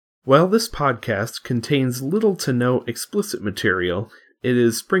While this podcast contains little to no explicit material, it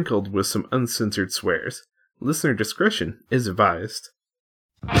is sprinkled with some uncensored swears. Listener discretion is advised.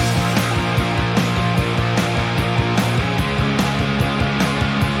 My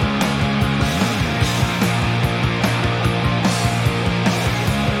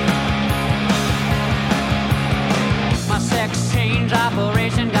sex change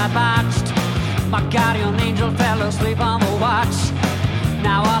operation got botched. My guardian angel fell asleep on the watch.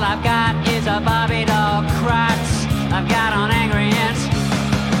 Now all I've got is a Barbie doll crotch. I've got an angry inch. 6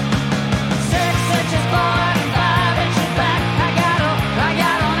 inches forward and 5 inches back. I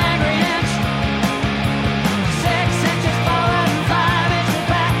got an angry inch. 6 inches forward and 5 inches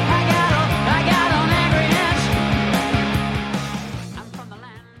back. I got an angry inch. I'm from the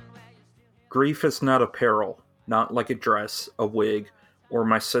land where you still hear. Grief is not apparel, not like a dress, a wig, or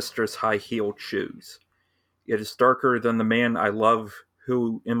my sister's high-heeled shoes. It is darker than the man I love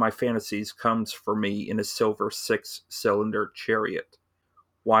who, in my fantasies, comes for me in a silver 6-cylinder chariot.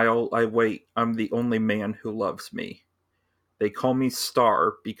 While I wait, I'm the only man who loves me. They call me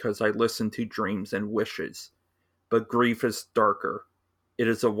Star because I listen to dreams and wishes. But grief is darker. It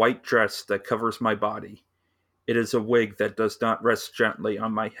is a white dress that covers my body. It is a wig that does not rest gently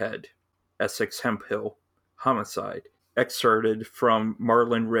on my head. Essex Hemphill, Homicide, excerpted from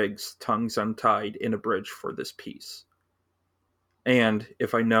Marlon Riggs' Tongues Untied in a bridge for this piece. And,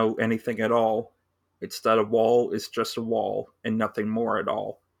 if I know anything at all, it's that a wall is just a wall and nothing more at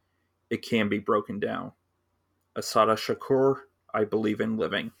all. It can be broken down. Asada Shakur, I believe in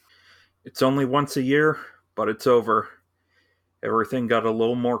living. It's only once a year, but it's over. Everything got a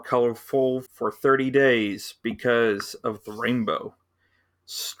little more colorful for 30 days because of the rainbow.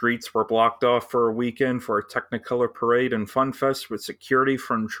 Streets were blocked off for a weekend for a Technicolor parade and fun fest with security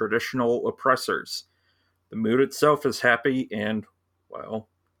from traditional oppressors. The mood itself is happy and, well,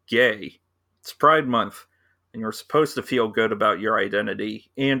 gay. It's Pride Month, and you're supposed to feel good about your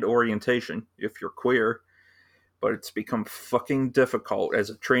identity and orientation if you're queer, but it's become fucking difficult as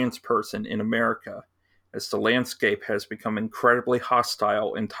a trans person in America, as the landscape has become incredibly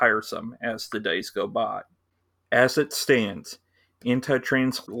hostile and tiresome as the days go by. As it stands,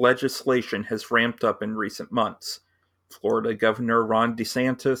 anti-trans legislation has ramped up in recent months. Florida Governor Ron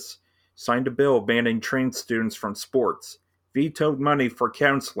DeSantis signed a bill banning trans students from sports, vetoed money for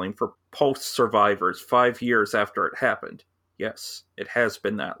counseling for Pulse survivors 5 years after it happened. Yes, it has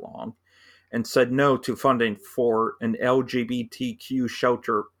been that long. And said no to funding for an LGBTQ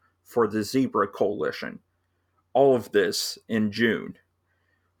shelter for the Zebra Coalition. All of this in June.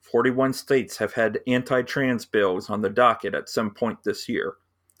 41 states have had anti-trans bills on the docket at some point this year.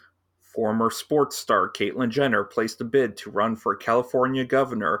 Former sports star Caitlyn Jenner placed a bid to run for California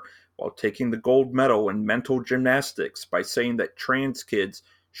governor while taking the gold medal in mental gymnastics by saying that trans kids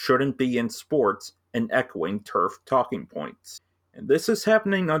shouldn't be in sports and echoing TERF talking points. And this is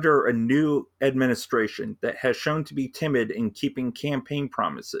happening under a new administration that has shown to be timid in keeping campaign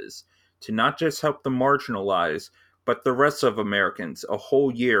promises to not just help the marginalized, but the rest of Americans a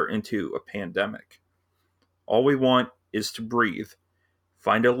whole year into a pandemic. All we want is to breathe,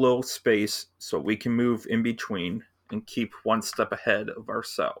 find a little space so we can move in between and keep one step ahead of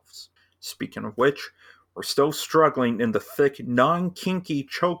ourselves. Speaking of which, we're still struggling in the thick, non-kinky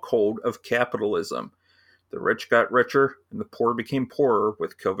chokehold of capitalism. The rich got richer and the poor became poorer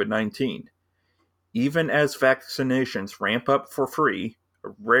with COVID-19. Even as vaccinations ramp up for free, a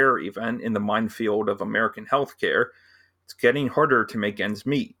rare event in the minefield of American healthcare, it's getting harder to make ends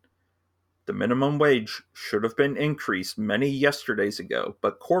meet. The minimum wage should have been increased many yesterdays ago,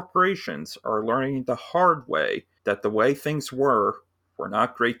 but corporations are learning the hard way that the way things were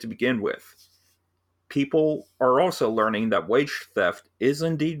not great to begin with. People are also learning that wage theft is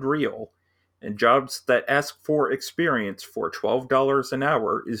indeed real, and jobs that ask for experience for $12 an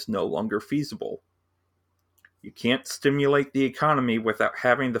hour is no longer feasible. You can't stimulate the economy without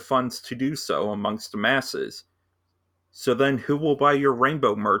having the funds to do so amongst the masses. So then who will buy your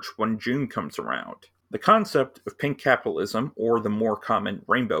rainbow merch when June comes around? The concept of pink capitalism, or the more common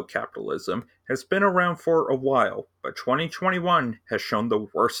rainbow capitalism, has been around for a while, but 2021 has shown the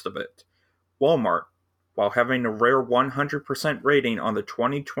worst of it. Walmart, while having a rare 100% rating on the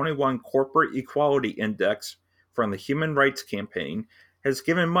 2021 Corporate Equality Index from the Human Rights Campaign, has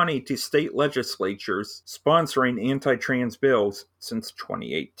given money to state legislatures sponsoring anti-trans bills since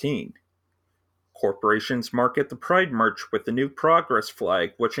 2018. Corporations market the Pride merch with the new Progress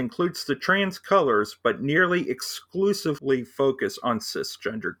flag, which includes the trans colors but nearly exclusively focus on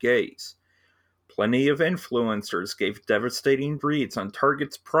cisgender gays. Plenty of influencers gave devastating reads on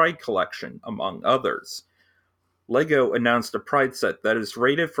Target's Pride collection, among others. Lego announced a Pride set that is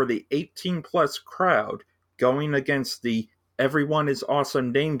rated for the 18-plus crowd, going against the everyone is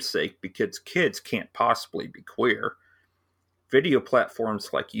awesome namesake because kids can't possibly be queer. Video platforms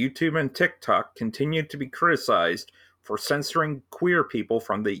like YouTube and TikTok continue to be criticized for censoring queer people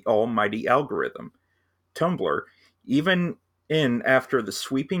from the almighty algorithm. Tumblr, even in after the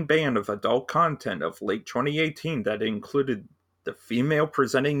sweeping ban of adult content of late 2018 that included the female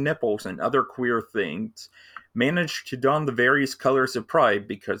presenting nipples and other queer things, managed to don the various colors of Pride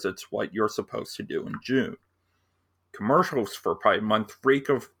because it's what you're supposed to do in June. Commercials for Pride Month reek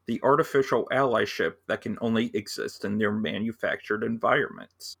of the artificial allyship that can only exist in their manufactured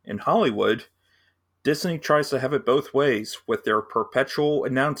environments. In Hollywood, Disney tries to have it both ways with their perpetual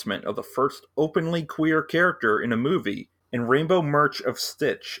announcement of the first openly queer character in a movie and rainbow merch of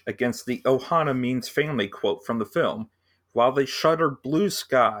Stitch against the Ohana means family quote from the film, while they shuttered Blue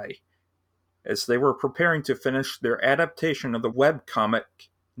Sky as they were preparing to finish their adaptation of the webcomic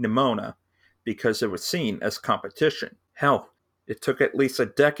Nimona because it was seen as competition. Hell, it took at least a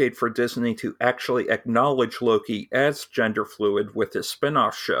decade for Disney to actually acknowledge Loki as gender fluid with his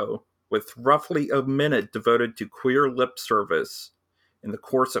spin-off show, with roughly a minute devoted to queer lip service in the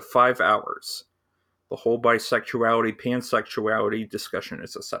course of 5 hours. The whole bisexuality, pansexuality discussion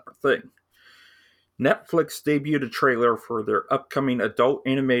is a separate thing. Netflix debuted a trailer for their upcoming adult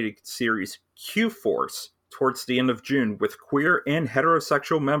animated series Q-Force towards the end of June, with queer and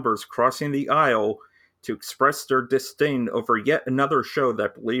heterosexual members crossing the aisle to express their disdain over yet another show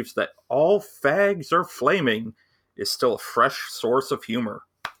that believes that all fags are flaming is still a fresh source of humor.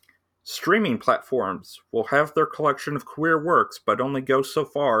 Streaming platforms will have their collection of queer works, but only go so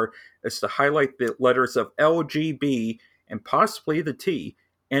far as to highlight the letters of LGB and possibly the T,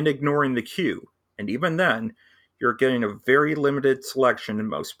 and ignoring the Q. And even then, you're getting a very limited selection in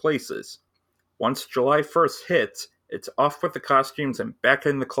most places. Once July 1st hits, it's off with the costumes and back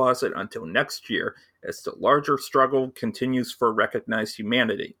in the closet until next year, as the larger struggle continues for recognized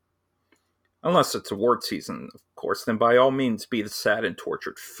humanity. Unless it's award season, of course, then by all means be the sad and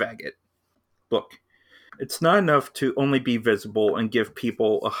tortured faggot. Look, it's not enough to only be visible and give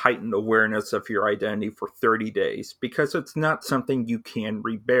people a heightened awareness of your identity for 30 days, because it's not something you can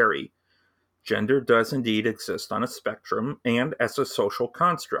rebury. Gender does indeed exist on a spectrum and as a social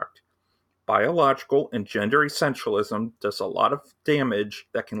construct. Biological and gender essentialism does a lot of damage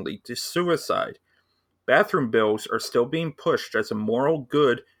that can lead to suicide. Bathroom bills are still being pushed as a moral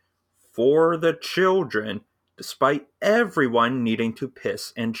good for the children, despite everyone needing to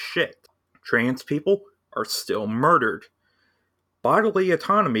piss and shit. Trans people are still murdered. Bodily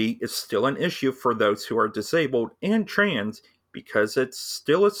autonomy is still an issue for those who are disabled and trans, because it's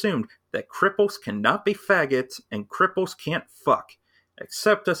still assumed that cripples cannot be faggots and cripples can't fuck,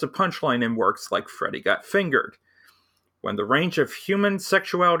 except as a punchline in works like Freddy Got Fingered, when the range of human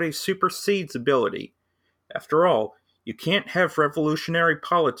sexuality supersedes ability. After all, you can't have revolutionary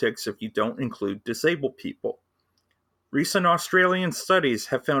politics if you don't include disabled people. Recent Australian studies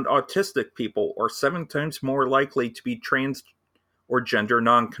have found autistic people are 7 times more likely to be trans or gender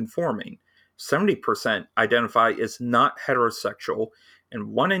non-conforming. 70% identify as not heterosexual, and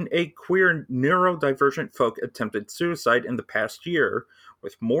 1 in 8 queer neurodivergent folk attempted suicide in the past year,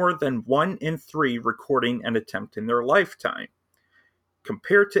 with more than 1 in 3 recording an attempt in their lifetime.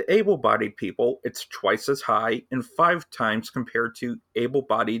 Compared to able-bodied people, it's twice as high and 5 times compared to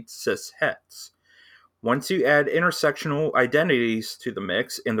able-bodied cis-hets. Once you add intersectional identities to the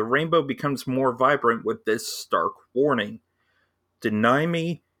mix, and the rainbow becomes more vibrant with this stark warning: deny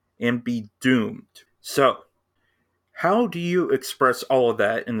me and be doomed. So, how do you express all of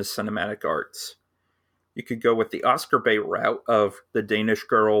that in the cinematic arts? You could go with the Oscar bait route of The Danish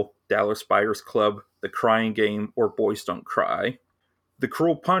Girl, Dallas Buyers Club, The Crying Game, or Boys Don't Cry. The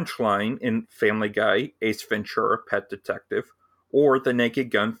cruel punchline in Family Guy, Ace Ventura, Pet Detective, or The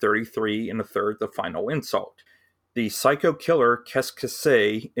Naked Gun 33 1/3, The Final Insult. The psycho killer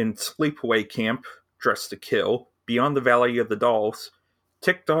Keskase in Sleepaway Camp, Dressed to Kill, Beyond the Valley of the Dolls,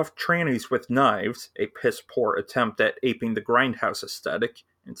 ticked off trannies with knives, a piss-poor attempt at aping the Grindhouse aesthetic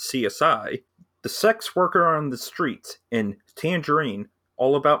in CSI, the sex worker on the streets in Tangerine,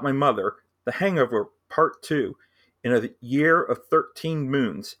 All About My Mother, The Hangover Part 2, in A Year of 13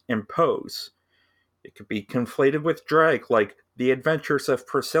 Moons, and Pose. It could be conflated with drag like The Adventures of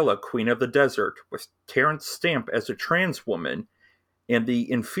Priscilla, Queen of the Desert, with Terrence Stamp as a trans woman, and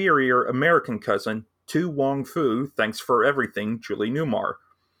the inferior American cousin, Tu Wong Fu, Thanks for Everything, Julie Newmar.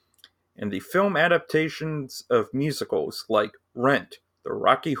 And the film adaptations of musicals like Rent, The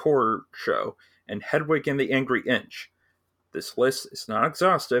Rocky Horror Show, and Hedwig and the Angry Inch. This list is not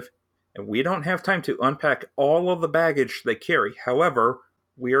exhaustive, And we don't have time to unpack all of the baggage they carry. However,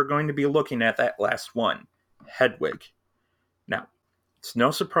 we are going to be looking at that last one, Hedwig. Now, it's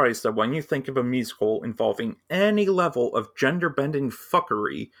no surprise that when you think of a musical involving any level of gender-bending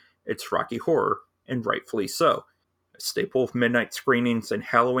fuckery, it's Rocky Horror, and rightfully so. A staple of midnight screenings and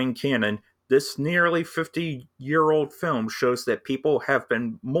Halloween canon, this nearly 50-year-old film shows that people have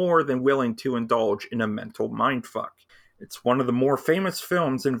been more than willing to indulge in a mental mindfuck. It's one of the more famous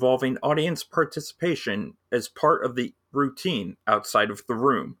films involving audience participation as part of the routine outside of the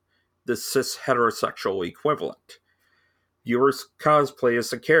room, the cis-heterosexual equivalent. Viewers cosplay as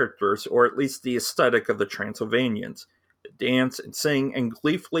the characters, or at least the aesthetic of the Transylvanians. They dance and sing and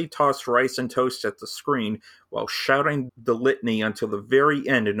gleefully toss rice and toast at the screen while shouting the litany until the very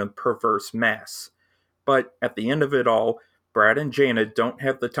end in a perverse mass. But at the end of it all, Brad and Janet don't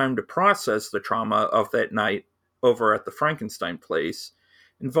have the time to process the trauma of that night over at the Frankenstein place,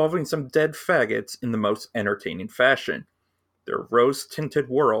 involving some dead faggots in the most entertaining fashion. Their rose-tinted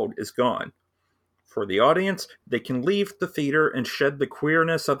world is gone. For the audience, they can leave the theater and shed the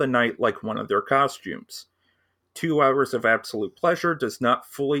queerness of the night like one of their costumes. 2 hours of absolute pleasure does not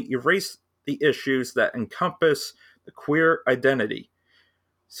fully erase the issues that encompass the queer identity.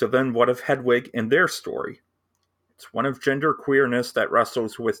 So then what of Hedwig and their story? It's one of gender queerness that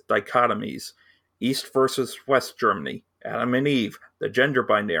wrestles with dichotomies. East versus West Germany, Adam and Eve, the gender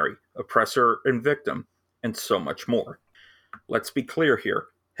binary, oppressor and victim, and so much more. Let's be clear here.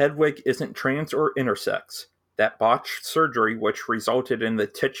 Hedwig isn't trans or intersex. That botched surgery which resulted in the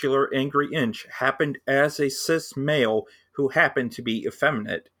titular angry inch happened as a cis male who happened to be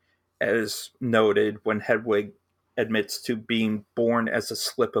effeminate, as noted when Hedwig admits to being born as a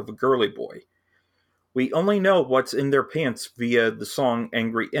slip of a girly boy. We only know what's in their pants via the song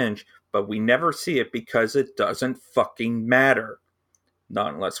Angry Inch, but we never see it because it doesn't fucking matter.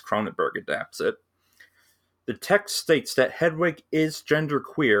 Not unless Cronenberg adapts it. The text states that Hedwig is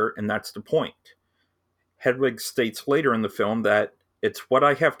genderqueer, and that's the point. Hedwig states later in the film that it's what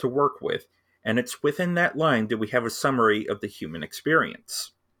I have to work with, and it's within that line that we have a summary of the human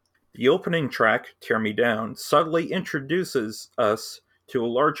experience. The opening track, Tear Me Down, subtly introduces us to a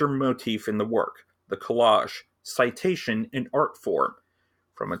larger motif in the work, the collage, citation, and art form.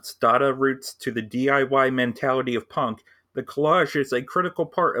 From its Dada roots to the DIY mentality of punk, the collage is a critical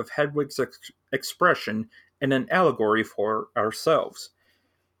part of Hedwig's expression and an allegory for ourselves.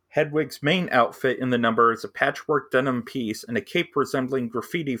 Hedwig's main outfit in the number is a patchwork denim piece and a cape resembling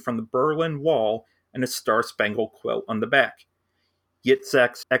graffiti from the Berlin Wall and a star-spangled quilt on the back.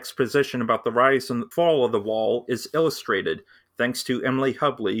 Yitzhak's exposition about the rise and fall of the wall is illustrated, thanks to Emily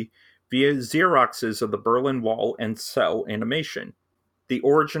Hubley, via Xeroxes of the Berlin Wall and cell animation. The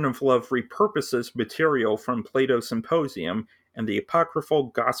Origin of Love repurposes material from Plato's Symposium and the apocryphal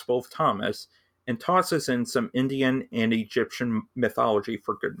Gospel of Thomas and tosses in some Indian and Egyptian mythology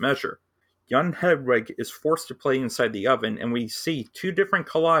for good measure. Young Hedwig is forced to play inside the oven, and we see 2 different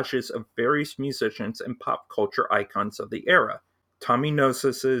collages of various musicians and pop culture icons of the era. Tommy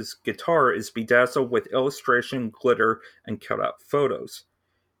Gnosis' guitar is bedazzled with illustration, glitter, and cut-out photos.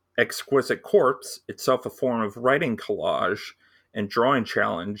 Exquisite Corpse, itself a form of writing collage and drawing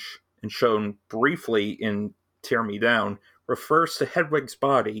challenge, and shown briefly in Tear Me Down, refers to Hedwig's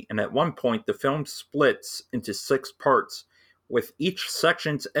body, and at one point the film splits into 6 parts, with each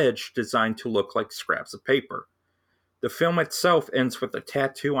section's edge designed to look like scraps of paper. The film itself ends with a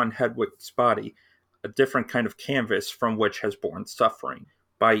tattoo on Hedwig's body, a different kind of canvas from which has borne suffering.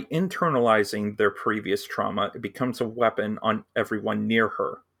 By internalizing their previous trauma, it becomes a weapon on everyone near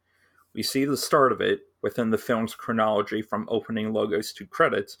her. We see the start of it within the film's chronology from opening logos to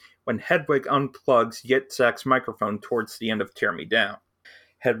credits when Hedwig unplugs Yitzhak's microphone towards the end of Tear Me Down.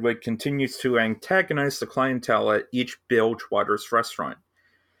 Hedwig continues to antagonize the clientele at each Bilgewater's restaurant.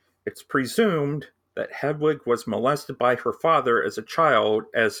 It's presumed that Hedwig was molested by her father as a child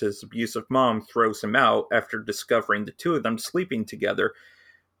as his abusive mom throws him out after discovering the 2 of them sleeping together,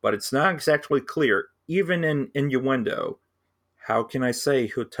 but it's not exactly clear, even in innuendo. How can I say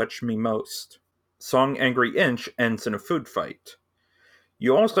who touched me most? Song Angry Inch ends in a food fight.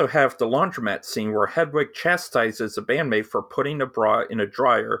 You also have the laundromat scene where Hedwig chastises a bandmate for putting a bra in a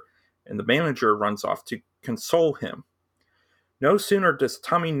dryer, and the manager runs off to console him. No sooner does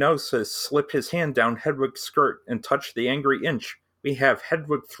Tommy Gnosis slip his hand down Hedwig's skirt and touch the Angry Inch, we have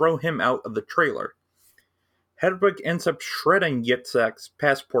Hedwig throw him out of the trailer. Hedwig ends up shredding Yitzhak's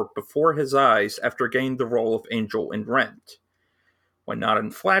passport before his eyes after getting the role of Angel in Rent. When not in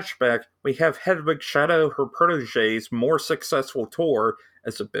flashback, we have Hedwig shadow her protege's more successful tour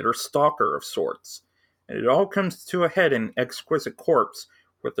as a bitter stalker of sorts. And it all comes to a head in Exquisite Corpse,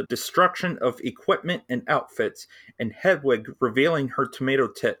 with the destruction of equipment and outfits, and Hedwig revealing her tomato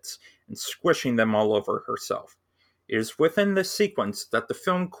tits and squishing them all over herself. It is within this sequence that the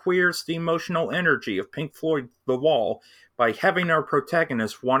film queers the emotional energy of Pink Floyd's The Wall by having our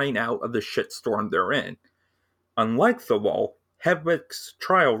protagonist wanting out of the shitstorm they're in. Unlike The Wall, Hedwig's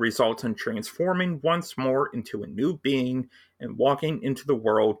trial results in transforming once more into a new being and walking into the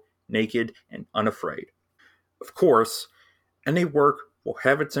world naked and unafraid. Of course, any work will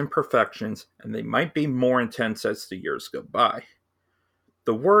have its imperfections, and they might be more intense as the years go by.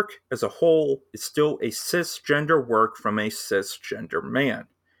 The work as a whole is still a cisgender work from a cisgender man.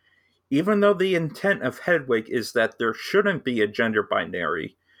 Even though the intent of Hedwig is that there shouldn't be a gender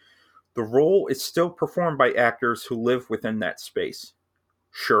binary, the role is still performed by actors who live within that space.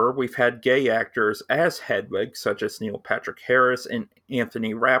 Sure, we've had gay actors as Hedwig, such as Neil Patrick Harris and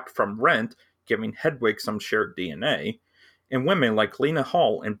Anthony Rapp from Rent, giving Hedwig some shared DNA, and women like Lena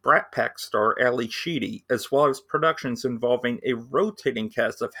Hall and Brat Pack star Ali Sheedy, as well as productions involving a rotating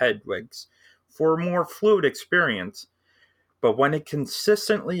cast of Hedwigs for a more fluid experience. But when it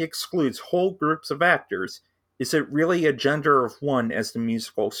consistently excludes whole groups of actors, is it really a gender of one as the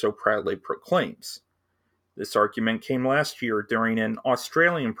musical so proudly proclaims? This argument came last year during an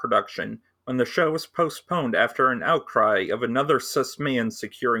Australian production when the show was postponed after an outcry of another cis man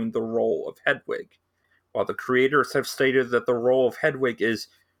securing the role of Hedwig. While the creators have stated that the role of Hedwig is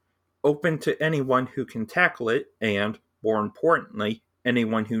open to anyone who can tackle it, and, more importantly,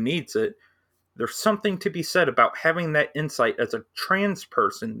 anyone who needs it, there's something to be said about having that insight as a trans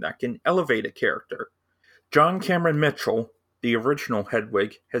person that can elevate a character. John Cameron Mitchell, the original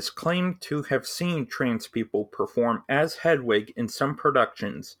Hedwig, has claimed to have seen trans people perform as Hedwig in some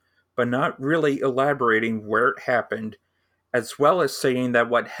productions, but not really elaborating where it happened, as well as saying that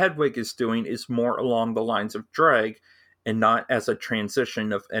what Hedwig is doing is more along the lines of drag and not as a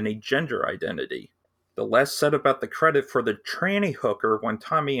transition of any gender identity. The less said about the credit for the tranny hooker when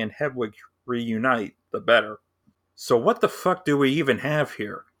Tommy and Hedwig reunite, the better. So what the fuck do we even have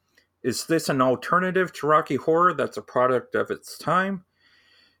here? Is this an alternative to Rocky Horror that's a product of its time?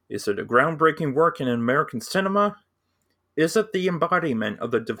 Is it a groundbreaking work in American cinema? Is it the embodiment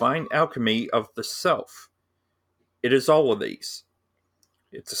of the divine alchemy of the self? It is all of these.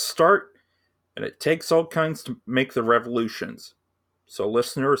 It's a start, and it takes all kinds to make the revolutions. So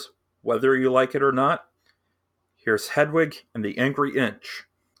listeners, whether you like it or not, here's Hedwig and the Angry Inch.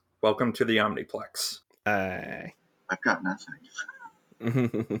 Welcome to the Omniplex. I've got nothing.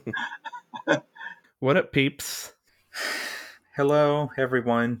 What up, peeps? Hello,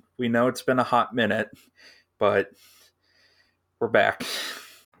 everyone. We know it's been a hot minute, but we're back.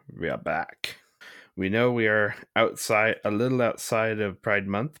 We are back. We know we are a little outside of Pride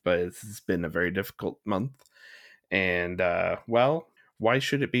Month, but it's been a very difficult month. And, well, why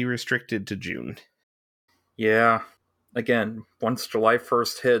should it be restricted to June? Yeah. Again, once July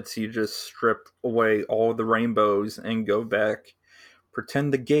 1st hits, you just strip away all the rainbows and go back.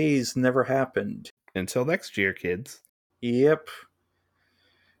 Pretend the gays never happened. Until next year, kids. Yep.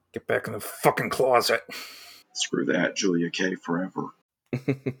 Get back in the fucking closet. Screw that, Julia K. forever.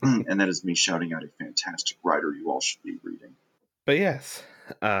 And that is me shouting out a fantastic writer you all should be reading. But yes,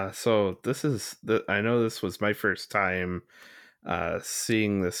 so this is I know this was my first time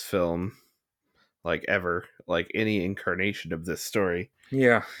seeing this film, like ever, like any incarnation of this story.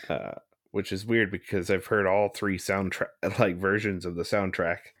 Yeah. Which is weird because I've heard all three versions of the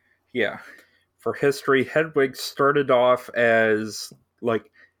soundtrack. Yeah. For history, Hedwig started off as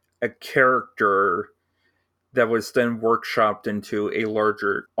like a character that was then workshopped into a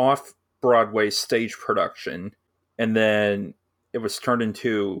larger off-Broadway stage production, and then it was turned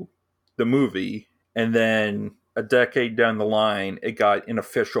into the movie, and then a decade down the line, it got an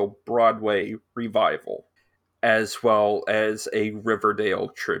official Broadway revival, as well as a Riverdale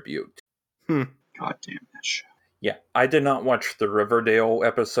tribute. God damn that show. Yeah, I did not watch the Riverdale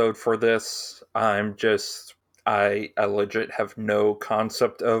episode for this. I legit have no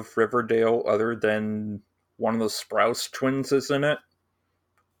concept of Riverdale other than one of the Sprouse twins is in it.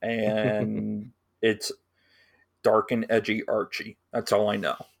 And it's dark and edgy Archie. That's all I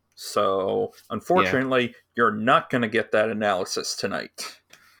know. So, unfortunately, You're not going to get that analysis tonight.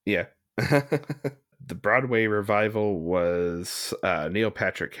 Yeah. The Broadway revival was Neil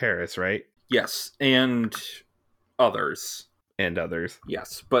Patrick Harris, right? Yes, and others.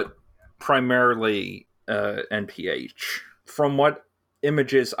 Yes, but primarily NPH. From what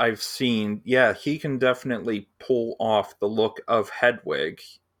images I've seen, yeah, he can definitely pull off the look of Hedwig,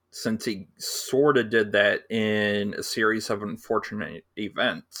 since he sort of did that in a series of unfortunate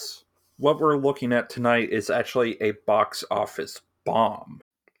events. What we're looking at tonight is actually a box office bomb.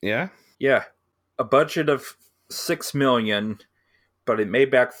 Yeah. Yeah, a budget of 6 million, but it made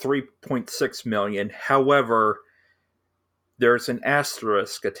back 3.6 million. However, there's an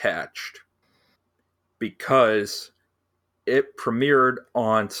asterisk attached because it premiered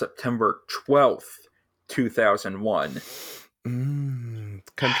on September 12th, 2001. The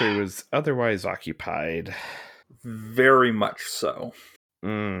country was otherwise occupied. Very much so.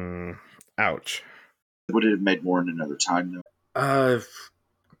 Mm, ouch. Would it have made more in another time, though? Uh,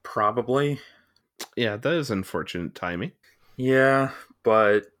 Probably. Yeah, that is unfortunate timing. Yeah,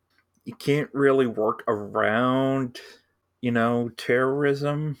 but you can't really work around,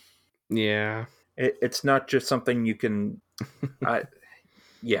 terrorism. Yeah. It's not just something you can. I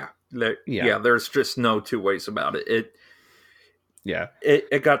yeah, Yeah. There's just no two ways about it. Yeah.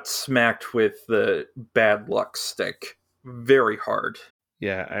 It got smacked with the bad luck stick very hard.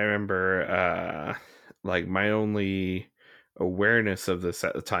 Yeah, I remember like my only awareness of this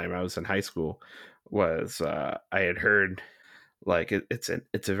at the time I was in high school was I had heard like it's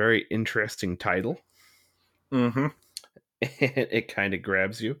a very interesting title. Mm-hmm. It kind of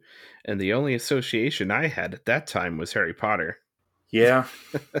grabs you. And the only association I had at that time was Harry Potter. Yeah,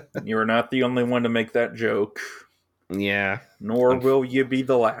 you're not the only one to make that joke, Yeah. nor will you be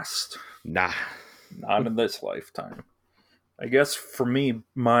the last. Nah. Not in this lifetime. I guess for me,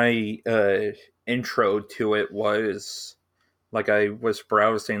 my intro to it was like I was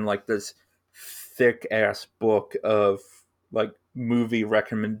browsing like this thick ass book of like movie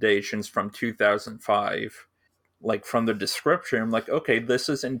recommendations from 2005. Like from the description, I'm like, okay, this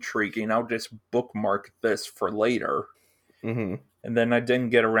is intriguing. I'll just bookmark this for later. Mm-hmm. And then I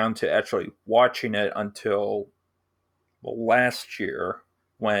didn't get around to actually watching it until last year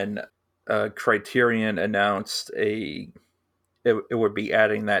when Criterion announced it would be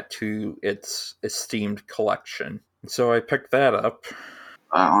adding that to its esteemed collection. So I picked that up.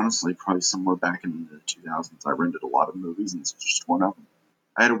 Honestly, probably somewhere back in the 2000s, I rented a lot of movies, and it's just one of them.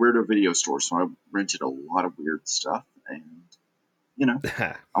 I had a weirdo video store, so I rented a lot of weird stuff, and,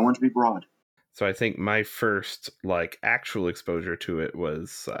 I want to be broad. So I think my first like actual exposure to it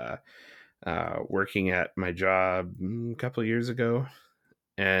was working at my job a couple of years ago,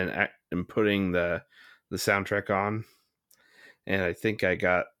 and putting the soundtrack on, and I think I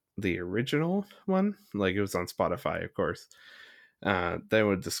got the original one, like it was on Spotify, of course. Then I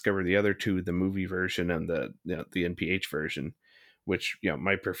would discover the other two, the movie version and the NPH version, which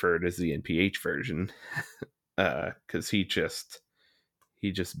my preferred is the NPH version, because he just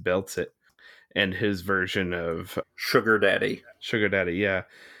belts it, and his version of Sugar Daddy. Sugar Daddy, yeah,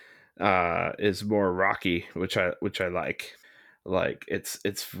 is more rocky, which I like. Like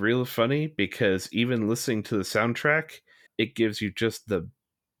it's real funny because even listening to the soundtrack, it gives you just the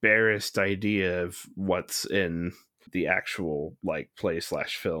barest idea of what's in the actual like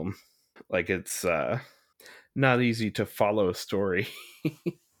play/film. Like it's not easy to follow a story.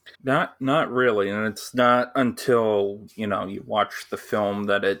 Not really, and it's not until you watch the film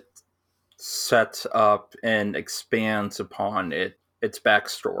that it sets up and expands upon its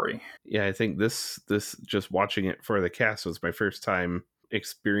backstory. Yeah, I think this just watching it for the cast was my first time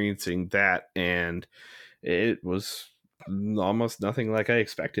experiencing that, and it was almost nothing like I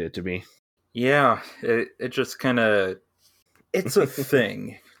expected it to be. Yeah, it just kind of it's a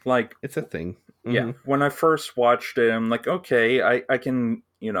thing. Like It's a thing. yeah, Mm-hmm. when I first watched it, I'm like, okay, I can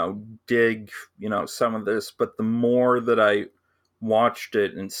dig some of this, but the more that I watched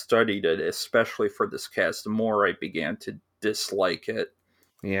it and studied it, especially for this cast, the more I began to dislike it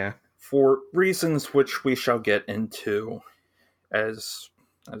Yeah. for reasons which we shall get into as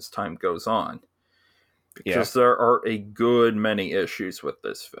time goes on. Yeah. Because there are a good many issues with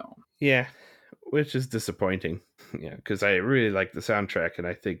this film. Yeah. Which is disappointing. Yeah, because I really like the soundtrack and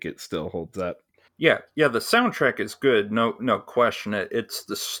I think it still holds up. Yeah, the soundtrack is good, no question. It's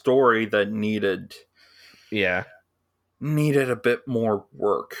the story that needed Yeah. a bit more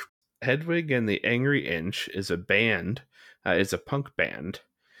work. Hedwig and the Angry Inch is a band, is a punk band,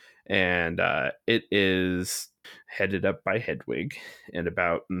 and it is headed up by Hedwig and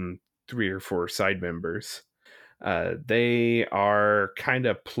about 3 or 4 side members. They are kind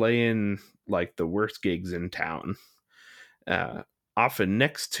of playing like the worst gigs in town, often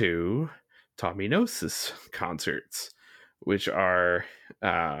next to Tommy Gnosis concerts, which are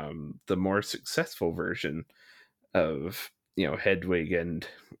the more successful version of Hedwig and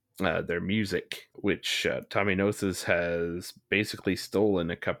their music, which Tommy Gnosis has basically stolen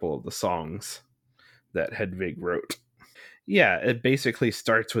a couple of the songs that Hedwig wrote. Yeah, it basically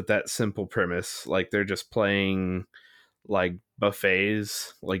starts with that simple premise, like they're just playing like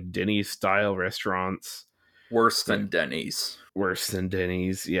buffets, like Denny's style restaurants, Worse than Denny's. Worse than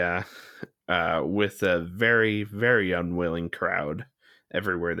Denny's, yeah. With a very, very unwilling crowd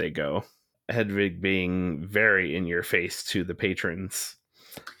everywhere they go. Hedwig being very in your face to the patrons.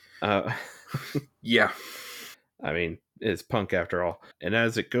 Yeah. I mean, it's punk after all. And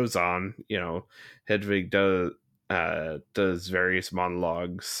as it goes on, Hedwig does various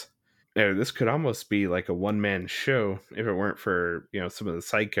monologues. This could almost be like a one-man show if it weren't for some of the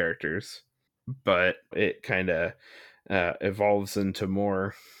side characters. But it kind of evolves into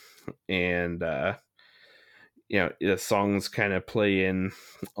more, and the songs kind of play in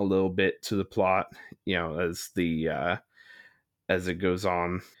a little bit to the plot. As it goes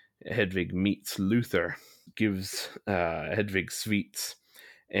on, Hedwig meets Luther, gives Hedwig sweets,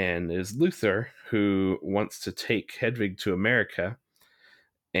 and is Luther who wants to take Hedwig to America,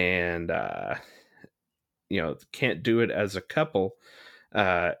 and can't do it as a couple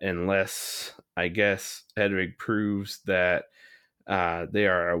unless, I guess, Hedwig proves that they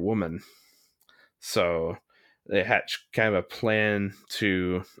are a woman. So they hatch kind of a plan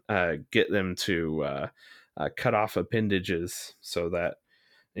to get them to cut off appendages so that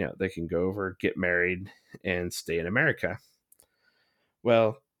they can go over, get married, and stay in America.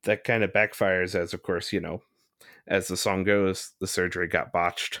 Well, that kind of backfires as, of course, as the song goes, the surgery got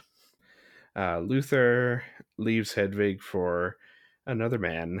botched. Luther leaves Hedwig for another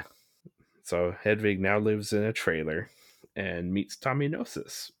man. So Hedwig now lives in a trailer and meets Tommy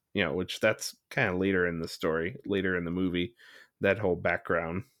Gnosis, which that's kind of later in the story, later in the movie, that whole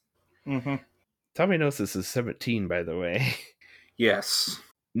background. Mm-hmm. Tommy Gnosis is 17, by the way. Yes.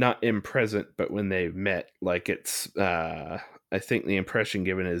 Not in present, but when they met. Like, it's, I think the impression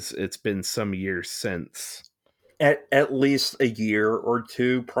given is it's been some years since. At least a year or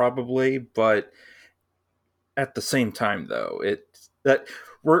two, probably, but at the same time, though,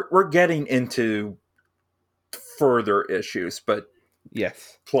 we're getting into further issues, but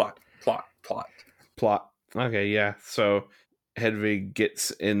yes, plot. Okay, yeah. So Hedwig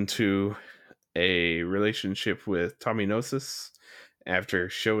gets into a relationship with Tommy Gnosis after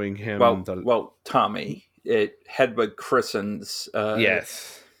showing him Tommy. Hedwig christens.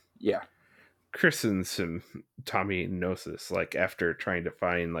 Yes. Yeah. Christens him Tommy Gnosis, like after trying to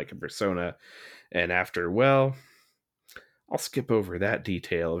find like a persona, and after, well, I'll skip over that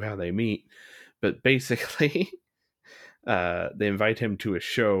detail of how they meet, but basically they invite him to a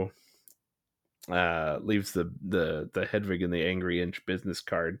show, leaves the Hedwig and the Angry Inch business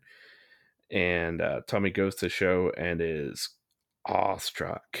card, and Tommy goes to show and is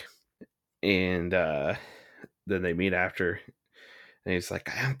awestruck, and then they meet after, and he's like,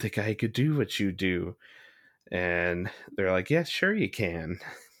 I don't think I could do what you do. And they're like, yeah, sure you can.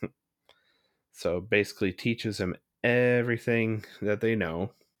 So basically teaches him everything that they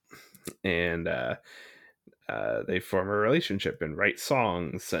know. And they form a relationship and write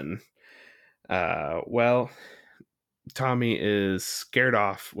songs. And, Tommy is scared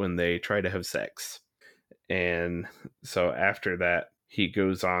off when they try to have sex. And so after that, he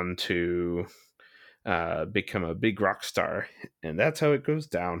goes on to become a big rock star. And that's how it goes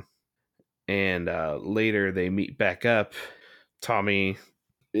down. And later they meet back up. Tommy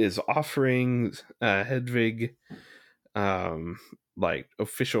is offering Hedwig like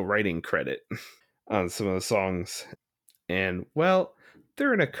official writing credit on some of the songs. And well,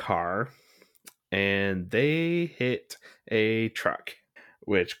 they're in a car and they hit a truck,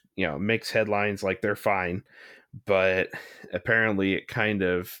 which makes headlines like they're fine, but apparently it kind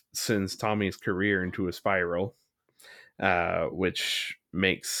of sends Tommy's career into a spiral, which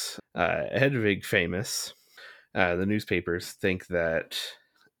makes Hedwig famous. The newspapers think that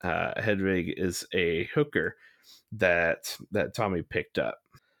Hedwig is a hooker that Tommy picked up.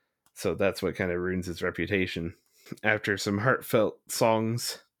 So that's what kind of ruins his reputation. After some heartfelt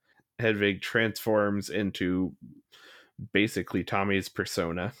songs, Hedwig transforms into basically Tommy's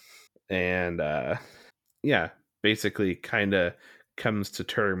persona. And basically kind of comes to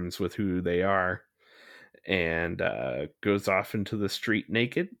terms with who they are, and goes off into the street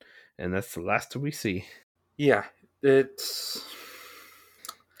naked. And that's the last we see. Yeah, it's...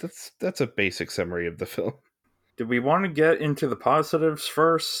 That's a basic summary of the film. Do we want to get into the positives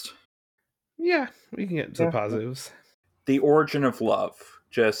first? Yeah, we can get into the positives. The origin of love,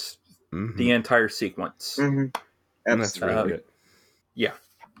 just the entire sequence. Mm-hmm. And that's really good. Yeah,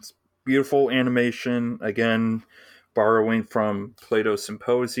 it's beautiful animation. Again, borrowing from Plato's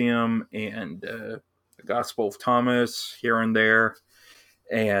Symposium and the Gospel of Thomas here and there,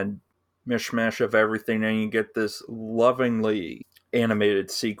 and mishmash of everything, and you get this lovingly animated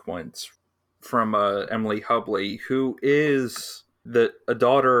sequence from Emily Hubley, who is a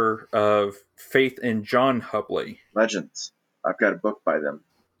daughter of Faith and John Hubley. Legends. I've got a book by them.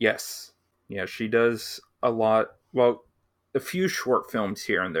 Yes. Yeah, she does a lot. Well, a few short films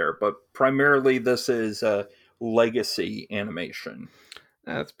here and there, but primarily this is legacy animation.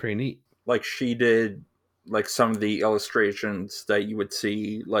 That's pretty neat. Like she did like some of the illustrations that you would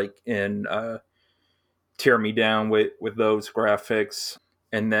see like in Tear Me Down with those graphics.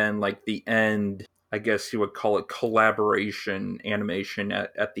 And then like the end, I guess you would call it collaboration animation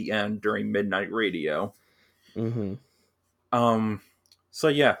at the end during Midnight Radio. Mm-hmm. Um so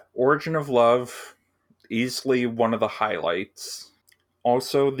yeah, Origin of Love, easily one of the highlights.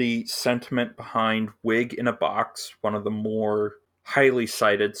 Also the sentiment behind Wig in a Box, one of the more highly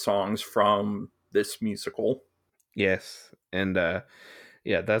cited songs from this musical. Yes, and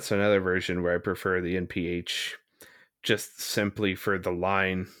yeah, that's another version where I prefer the NPH, just simply for the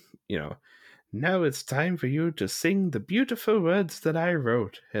line, you know, now it's time for you to sing the beautiful words that I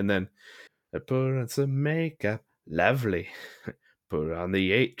wrote, and then I put on some makeup, lovely. Put on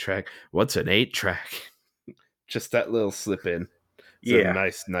the 8-track. What's an 8-track? Just that little slip in. It's a Yeah,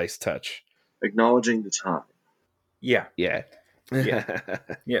 nice touch. Acknowledging the time. yeah, Yeah. yeah,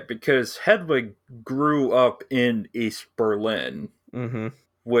 yeah. Because Hedwig grew up in East Berlin, Mm-hmm.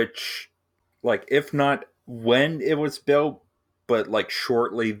 which, like, if not when it was built, but like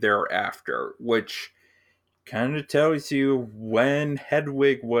shortly thereafter, which kind of tells you when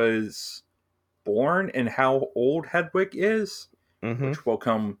Hedwig was born and how old Hedwig is, Mm-hmm. which will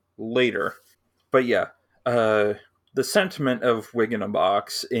come later. But yeah, uh, the sentiment of Wig in a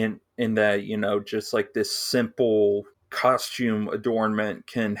Box in that, you know, just like this simple costume adornment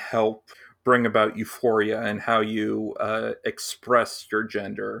can help bring about euphoria and how you express your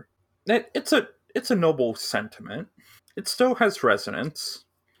gender. It's a noble sentiment. It still has resonance.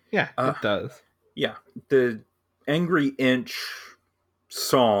 Yeah, Uh, it does. yeah, the Angry Inch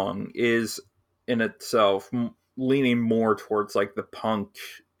song is in itself leaning more towards like the punk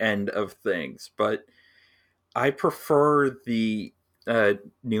end of things, but I prefer the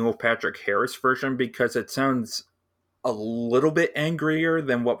Neil Patrick Harris version because it sounds a little bit angrier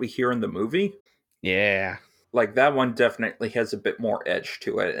than what we hear in the movie. Yeah. Like that one definitely has a bit more edge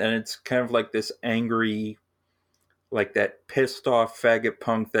to it, and it's kind of like this angry, like that pissed off faggot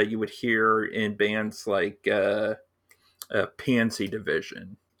punk that you would hear in bands like Pansy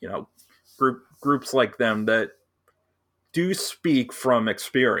Division. You know, groups like them that do speak from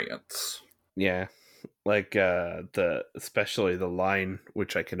experience. Yeah. Like the especially the line,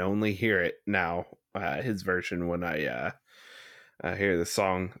 which I can only hear it now, his version when I hear the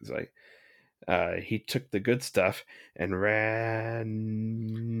song is like he took the good stuff and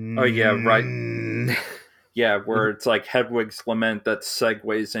Oh yeah, right. ran. Yeah, where it's like Hedwig's lament that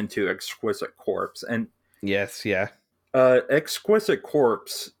segues into Exquisite Corpse. And Yes, yeah. Exquisite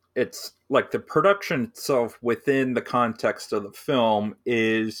Corpse, it's like the production itself within the context of the film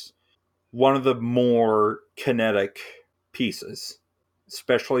is one of the more kinetic pieces,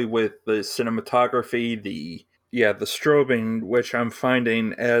 especially with the cinematography, the strobing, which I'm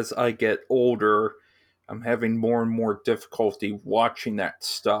finding as I get older, I'm having more and more difficulty watching that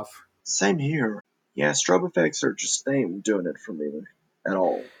stuff. Same here. Yeah, strobe effects are just they ain't doing it for me at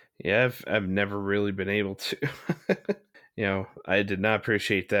all. Yeah, I've never really been able to. You know, I did not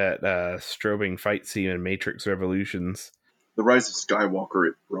appreciate that strobing fight scene in Matrix Revolutions. The Rise of Skywalker,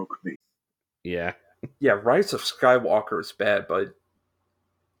 it broke me. Yeah. Yeah, Rise of Skywalker is bad, but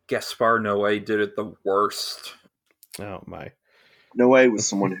Gaspar Noé did it the worst. Oh my. Noé was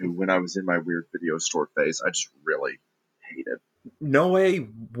someone who, when I was in my weird video store phase, I just really hated. Noé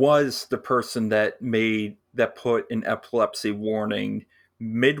was the person that put an epilepsy warning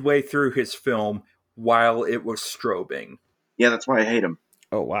midway through his film while it was strobing. Yeah, that's why I hate him.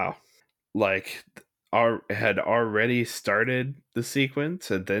 Oh wow. Like had already started the sequence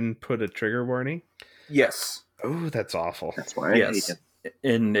and then put a trigger warning. Yes. Oh, that's awful. That's why I hate Yes. him.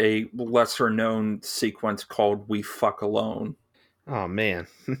 In a lesser known sequence called We Fuck Alone, Oh man.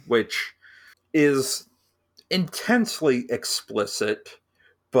 which is intensely explicit,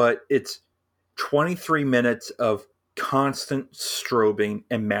 but it's 23 minutes of constant strobing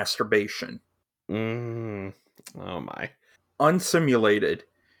and masturbation. Mm. Oh my. Unsimulated.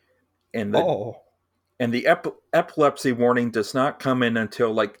 And the Oh. and the epilepsy warning does not come in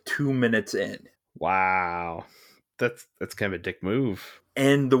until like 2 minutes in. Wow. That's kind of a dick move.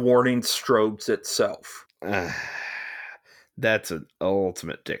 And the warning strobes itself. That's an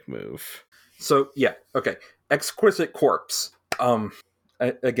ultimate dick move. So yeah, okay. Exquisite Corpse.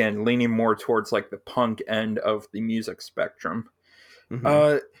 Again, leaning more towards like the punk end of the music spectrum.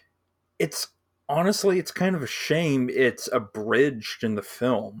 Mm-hmm. It's honestly, it's kind of a shame it's abridged in the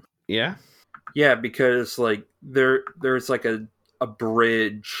film. Yeah. Yeah, because like there's like a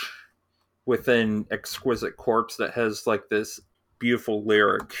bridge within Exquisite Corpse that has like this beautiful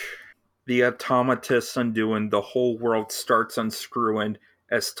lyric. The automatus undoing, the whole world starts unscrewing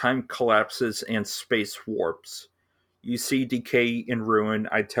as time collapses and space warps. You see decay and ruin.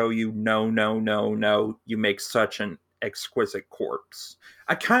 I tell you, no, no, no, no. You make such an exquisite corpse.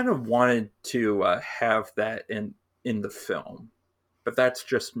 I kind of wanted to have that in the film, but that's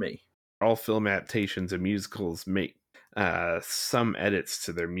just me. All film adaptations and musicals make some edits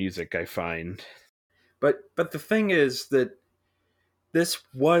to their music, I find. But the thing is that this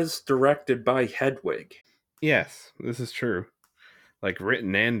was directed by Hedwig. Yes, this is true. Like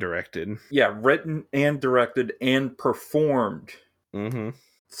written and directed. Yeah, written and directed and performed. Mm-hmm.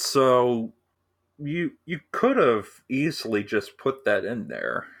 So you could have easily just put that in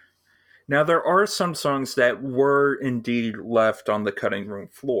there. Now there are some songs that were indeed left on the cutting room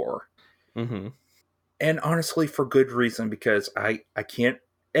floor. Mm-hmm. And honestly for good reason, because I can't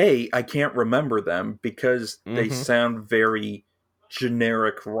remember them because they Mm-hmm. sound very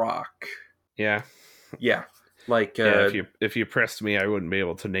generic rock. Yeah. Yeah. Like Yeah, if you pressed me, I wouldn't be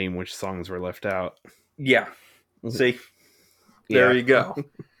able to name which songs were left out. yeah. See? Yeah. There you go.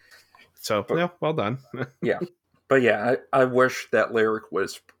 So, But- yeah, well done. Yeah. But yeah, I wish that lyric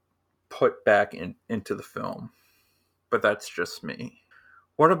was put back into the film. But that's just me.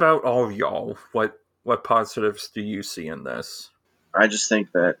 What about all of y'all? What positives do you see in this? I just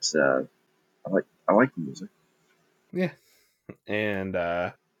think that I like the music. Yeah. And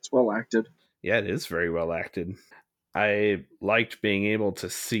It's well acted. yeah, it is very well acted. I liked being able to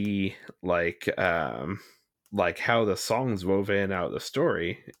see like how the songs wove in out of the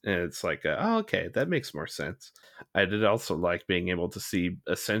story, and it's like oh, okay, that makes more sense. I did also like being able to see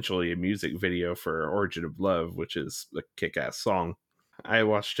essentially a music video for Origin of Love, which is a kick-ass song. I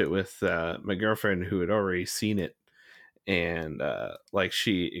watched it with my girlfriend who had already seen it, and like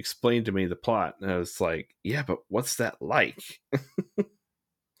she explained to me the plot, and I was like, yeah, but what's that like?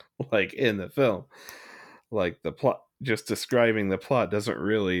 Like in the film, like the plot, just describing the plot doesn't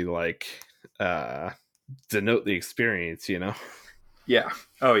really like denote the experience, you know. Yeah.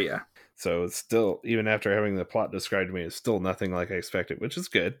 Oh yeah. So it's still, even after having the plot described to me, it's still nothing like I expected, which is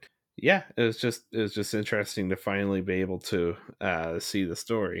good. Yeah, it was just interesting to finally be able to see the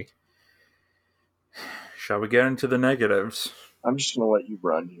story. Shall we get into the negatives? I'm just gonna let you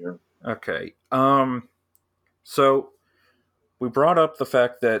run here. Okay. So we brought up the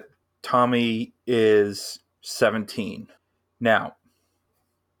fact that Tommy is 17. Now,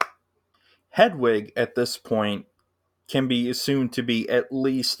 Hedwig at this point can be assumed to be at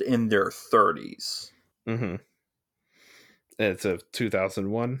least in their 30s. Mm-hmm. It's a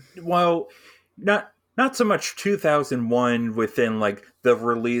 2001. Well, not so much 2001 within like the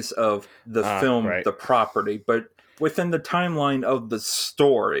release of the film, right. The Property, but within the timeline of the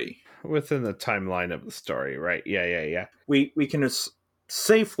story. Within the timeline of the story, right? Yeah. We can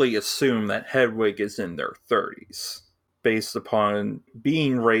safely assume that Hedwig is in their 30s, based upon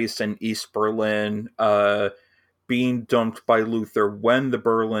being raised in East Berlin, being dumped by Luther when the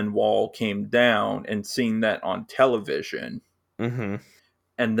Berlin Wall came down, and seeing that on television, Mm-hmm.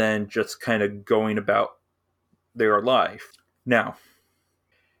 and then just kind of going about their life. Now,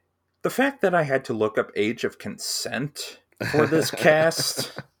 the fact that I had to look up age of consent for this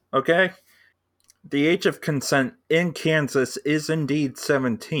cast, okay? The age of consent in Kansas is indeed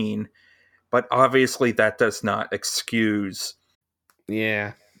 17, but obviously that does not excuse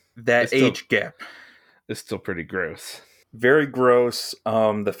Yeah, that It's still- age gap. it's still pretty gross. Very gross.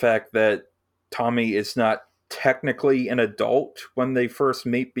 The fact that Tommy is not technically an adult when they first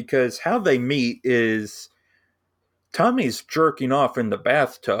meet, because how they meet is Tommy's jerking off in the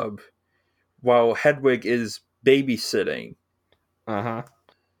bathtub while Hedwig is babysitting. Uh-huh.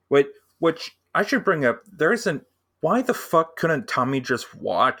 Which I should bring up. There isn't. Why the fuck couldn't Tommy just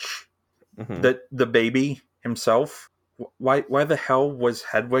watch Mm-hmm. the baby himself? Why the hell was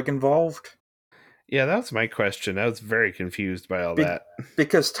Hedwig involved? Yeah, that was my question. I was very confused by all that.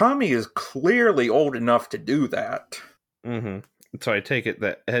 Because Tommy is clearly old enough to do that. Mm-hmm. So I take it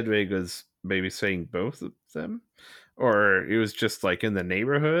that Hedwig was babysitting both of them? Or it was just like in the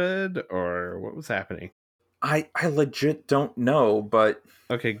neighborhood? Or what was happening? I legit don't know, but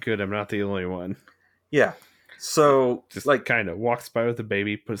Okay, good. I'm not the only one. yeah. So Just like kind of walks by with the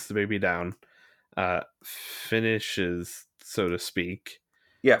baby, puts the baby down, finishes, so to speak.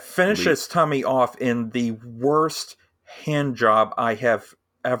 yeah, finishes Tommy off in the worst hand job I have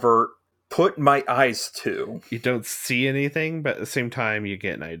ever put my eyes to. You don't see anything, but at the same time, you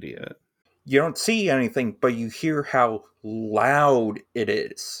get an idea. You don't see anything, but you hear how loud it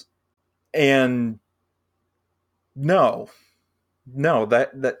is. And no, no,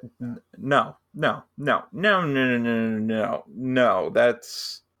 that no, no, no, no, no, no, no, no, no.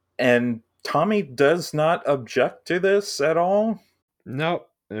 That's and Tommy does not object to this at all. Nope.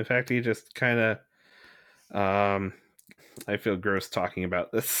 In fact, he just kind of. I feel gross talking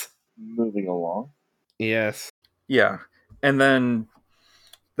about this. Moving along. Yes. Yeah, and then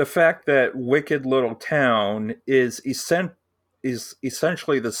the fact that "Wicked Little Town" is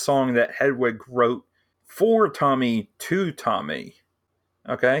essentially the song that Hedwig wrote for Tommy to Tommy.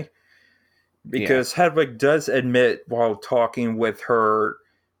 Okay, Yeah. because Hedwig does admit while talking with her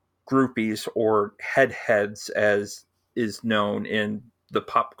groupies or heads, as is known in the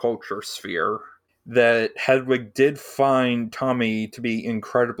pop culture sphere, that Hedwig did find Tommy to be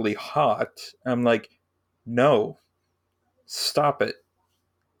incredibly hot. I'm like, no, stop it.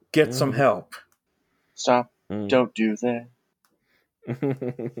 Get some Mm-hmm. help. Stop. Mm. Don't do that.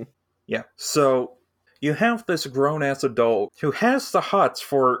 Yeah. So you have this grown ass adult who has the hots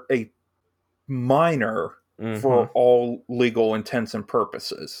for a minor Mm-hmm. for all legal intents and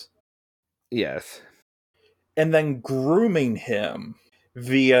purposes, Yes. and then grooming him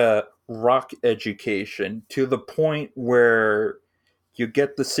via rock education to the point where you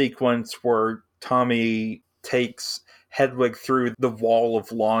get the sequence where Tommy takes Hedwig through the wall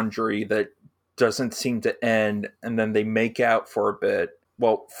of laundry that doesn't seem to end, and then they make out for a bit.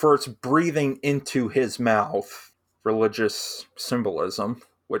 Well, first breathing into his mouth, religious symbolism,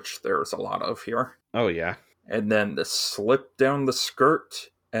 which there's a lot of here, Oh, yeah. and then the slip down the skirt,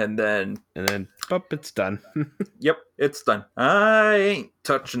 and then, And then, boop, it's done. yep, it's done. I ain't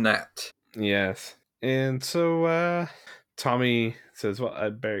touching that. Yes. And so Tommy says, well,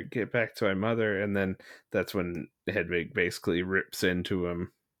 I'd better get back to my mother. And then that's when Hedwig basically rips into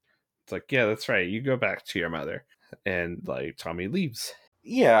him. It's like, yeah, that's right. You go back to your mother. And like Tommy leaves.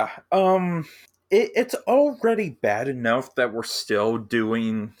 Yeah, it's already bad enough that we're still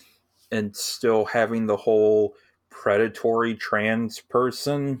doing and still having the whole predatory trans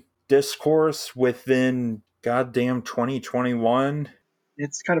person discourse within goddamn 2021.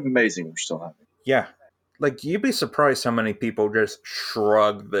 It's kind of amazing we're still having. Yeah. Like, you'd be surprised how many people just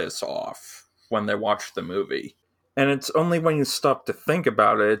shrug this off when they watch the movie. And it's only when you stop to think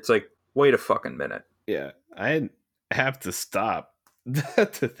about it, it's like, wait a fucking minute. Yeah. I have to stop to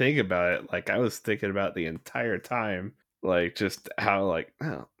think about it. Like I was thinking about the entire time. Like just how like,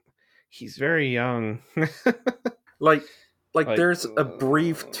 oh, he's very young. Like, like like there's a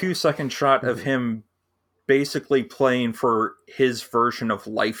brief 2-second shot of him basically playing for his version of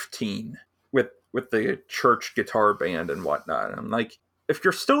Life Teen with the church guitar band and whatnot. I'm like, if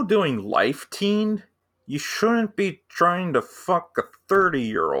you're still doing Life Teen, you shouldn't be trying to fuck a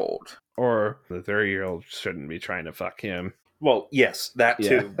 30-year-old. or the 30-year-old shouldn't be trying to fuck him. Well, yes, that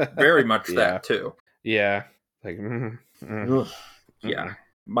Yeah. too. Very much Yeah. that too. Yeah. Like Yeah.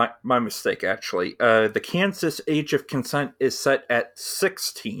 My mistake, actually. The Kansas age of consent is set at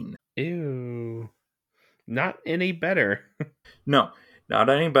 16. Ew. Not any better. No, not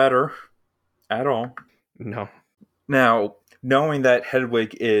any better at all. No. Now, knowing that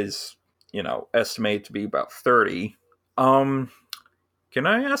Hedwig is, estimated to be about 30, can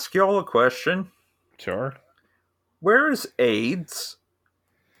I ask y'all a question? Sure. Where is AIDS?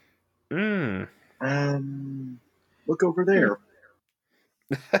 Mm. Look over there.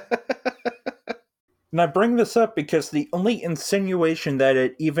 And I bring this up because the only insinuation that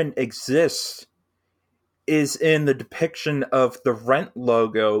it even exists is in the depiction of the Rent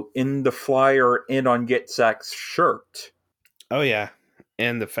logo in the flyer and on Get Zach's shirt. Oh yeah.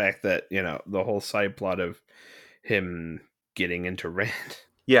 And the fact that, the whole side plot of him getting into Rent.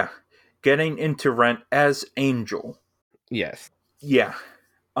 Yeah, getting into Rent as Angel. Yes. Yeah.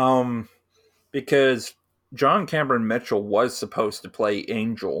 Because John Cameron Mitchell was supposed to play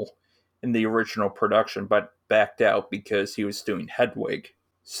Angel in the original production, but backed out because he was doing Hedwig.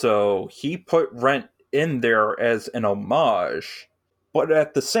 So he put Rent in there as an homage, but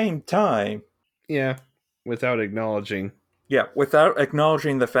at the same time, Yeah. Without acknowledging. yeah, without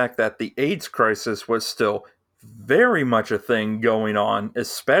acknowledging the fact that the AIDS crisis was still very much a thing going on,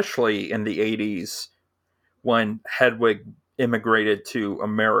 especially in the 80s when Hedwig immigrated to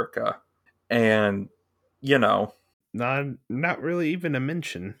America. And, Not really even a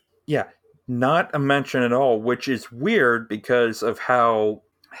mention. yeah, not a mention at all, which is weird because of how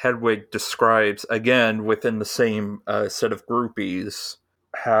Hedwig describes, again, within the same set of groupies,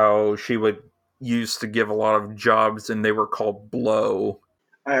 how she would used to give a lot of jobs and they were called blow.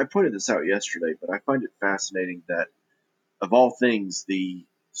 I pointed this out yesterday, but I find it fascinating that, of all things, the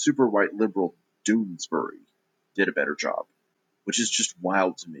super white liberal Doonesbury did a better job, which is just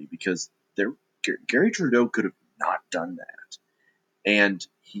wild to me because Gary Trudeau could have not done that. And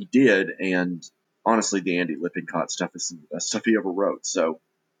he did, and honestly, the Andy Lippincott stuff is some of the best stuff he ever wrote, so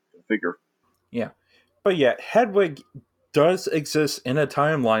go figure. Yeah. But yeah, Hedwig does exist in a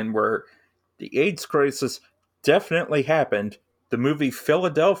timeline where the AIDS crisis definitely happened. The movie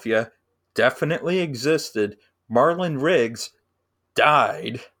Philadelphia definitely existed. Marlon Riggs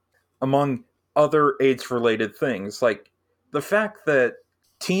died, among other AIDS-related things. Like the fact that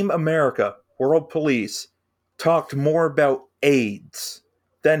Team America, World Police, talked more about AIDS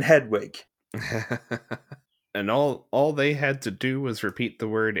than Hedwig. And all they had to do was repeat the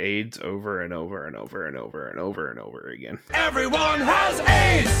word AIDS over and over and over and over and over and over again. Everyone has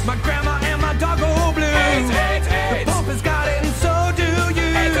AIDS. My grandma and my dog go blue. AIDS. The Pope has got it, and so do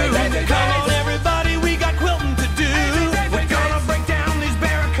you. Come on, everybody, we got quilting to do. We're gonna break down these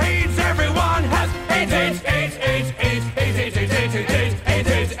barricades. Everyone has AIDS.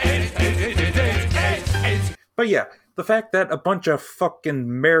 But yeah, the fact that a bunch of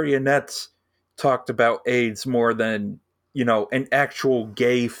fucking marionettes talked about AIDS more than, an actual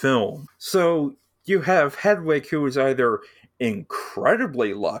gay film. So you have Hedwig, who is either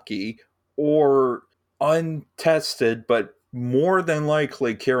incredibly lucky or untested, but more than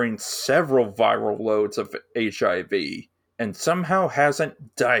likely carrying several viral loads of HIV, and somehow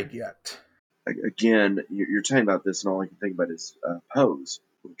hasn't died yet. Again, you're talking about this, and all I can think about is Pose,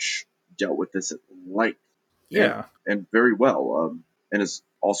 which dealt with this at length. Yeah. And very well, and is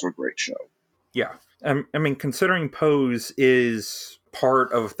also a great show. Yeah. I mean, considering Pose is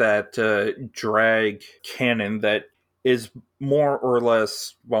part of that drag canon that is more or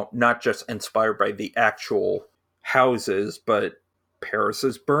less, well, not just inspired by the actual houses, but Paris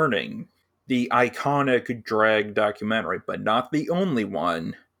is Burning, the iconic drag documentary, but not the only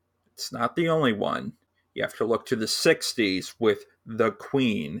one. It's not the only one. You have to look to the 60s with The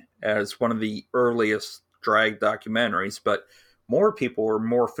Queen as one of the earliest drag documentaries, but more people are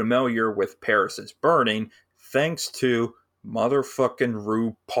more familiar with Paris is Burning thanks to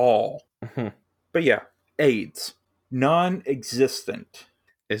motherfucking RuPaul. But yeah, AIDS. Non-existent.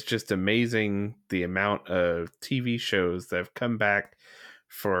 It's just amazing the amount of TV shows that have come back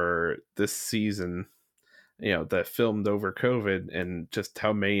for this season, that filmed over COVID, and just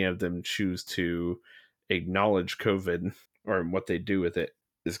how many of them choose to acknowledge COVID or what they do with it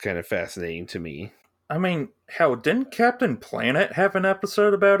is kind of fascinating to me. I mean, hell, didn't Captain Planet have an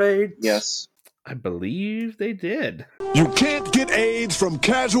episode about AIDS? Yes. I believe they did. You can't get AIDS from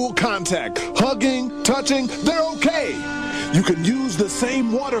casual contact. Hugging, touching, they're okay. You can use the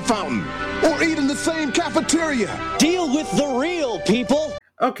same water fountain or eat in the same cafeteria. Deal with the real, people.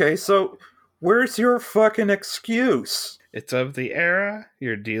 Okay, so where's your fucking excuse? It's of the era.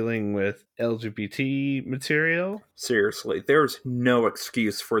 You're dealing with LGBT material. Seriously, there's no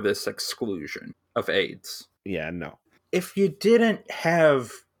excuse for this exclusion of AIDS. Yeah, no. If you didn't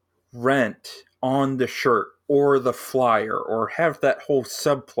have Rent on the shirt or the flyer or have that whole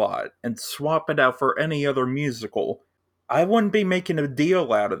subplot and swap it out for any other musical, I wouldn't be making a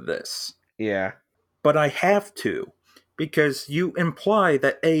deal out of this. Yeah. But I have to, because you imply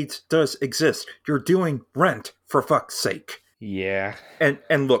that AIDS does exist. You're doing Rent, for fuck's sake. Yeah. And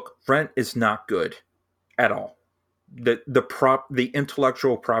look, Rent is not good at all. The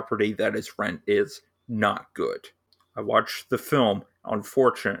intellectual property that is Rent is not good. I watched the film,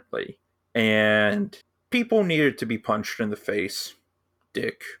 unfortunately, and people needed to be punched in the face,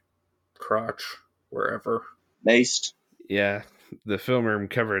 dick, crotch, wherever. Maced. Yeah. The film room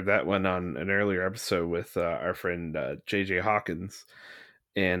covered that one on an earlier episode with our friend JJ Hawkins.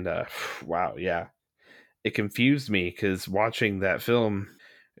 And wow, yeah. It confused me because watching that film,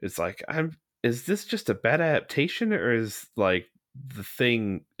 it's like, is this just a bad adaptation, or is like the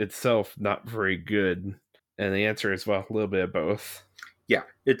thing itself not very good? And the answer is, well, a little bit of both. Yeah,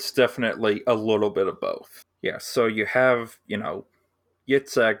 it's definitely a little bit of both. Yeah, so you have,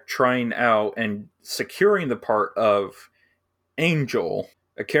 Yitzhak trying out and securing the part of Angel,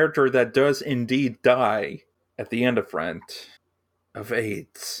 a character that does indeed die at the end of Rent, of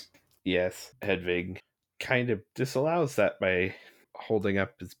AIDS. Yes, Hedwig kind of disallows that by holding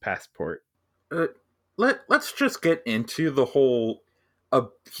up his passport. Let's just get into the whole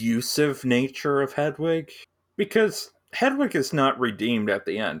abusive nature of Hedwig, because Hedwig is not redeemed at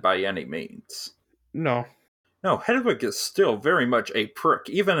the end by any means. No, Hedwig is still very much a prick,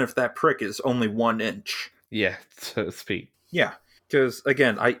 even if that prick is only 1 inch. Yeah, so to speak. Yeah, because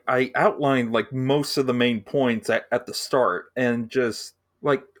again, I outlined like most of the main points at the start, and just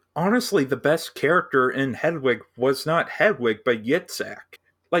like honestly, the best character in Hedwig was not Hedwig, but Yitzhak.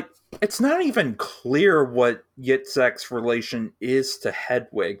 like, it's not even clear what Yitzhak's relation is to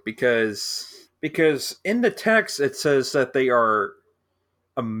Hedwig, because in the text it says that they are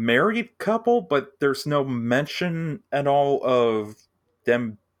a married couple, but there's no mention at all of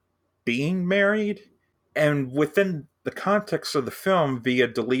them being married. And within the context of the film, via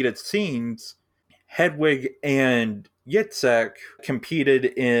deleted scenes, Hedwig and Yitzhak competed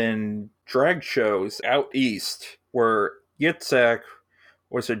in drag shows out east, where Yitzhak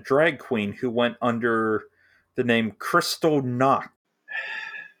was a drag queen who went under the name Crystal Knock.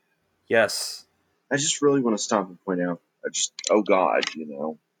 Yes. I just really want to stop and point out, oh God,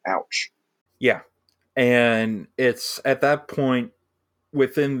 ouch. Yeah. And it's at that point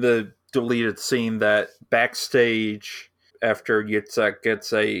within the deleted scene that backstage, after Yitzhak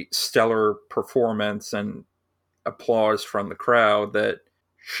gets a stellar performance and applause from the crowd, that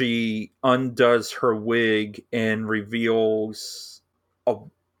she undoes her wig and reveals a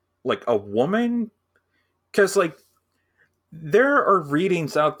a woman. Because there are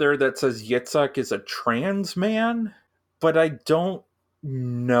readings out there that says Yitzhak is a trans man, but I don't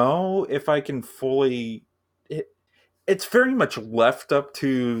know if I can fully. It's very much left up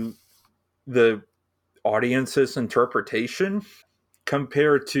to the audience's interpretation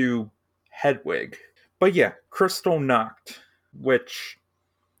compared to Hedwig. But yeah, Crystal Nacht, which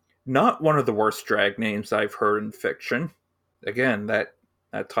not one of the worst drag names I've heard in fiction. Again, that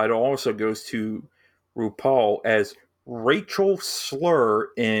title also goes to RuPaul as Rachel Slur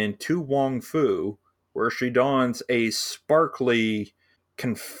in Tu Wong Fu, where she dons a sparkly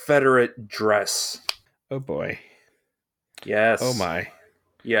Confederate dress. Oh boy. Yes. Oh my.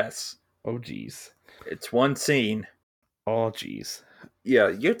 Yes. Oh geez. It's one scene. Oh geez.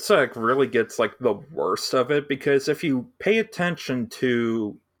 Yeah, Yitzhak really gets the worst of it, because if you pay attention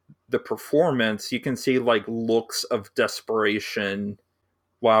to the performance, you can see looks of desperation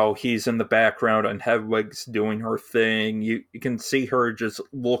while he's in the background and Hedwig's doing her thing. You can see her just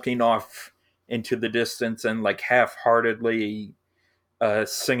looking off into the distance and half-heartedly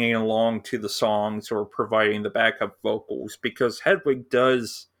singing along to the songs or providing the backup vocals, because Hedwig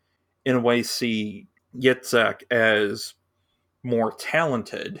does in a way see Yitzhak as more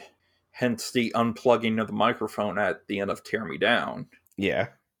talented, hence the unplugging of the microphone at the end of Tear Me Down. Yeah.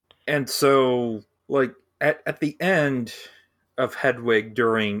 And so, at the end of Hedwig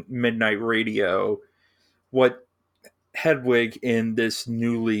during Midnight Radio, what Hedwig in this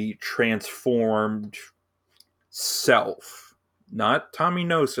newly transformed self, not Tommy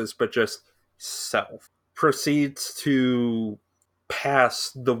Gnosis, but just self, proceeds to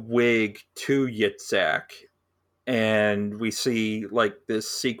pass the wig to Yitzhak, and we see this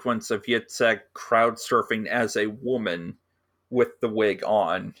sequence of Yitzhak crowd surfing as a woman with the wig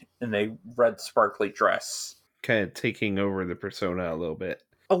on in a red sparkly dress. Kind of taking over the persona a little bit.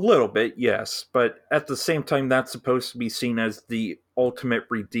 A little bit, yes, but at the same time, that's supposed to be seen as the ultimate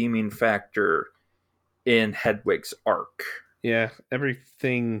redeeming factor in Hedwig's arc. Yeah,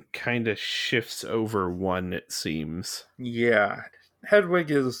 everything kind of shifts over one, it seems. Yeah, Hedwig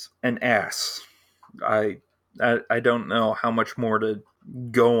is an ass. I don't know how much more to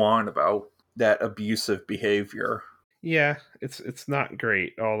go on about that abusive behavior. Yeah, it's not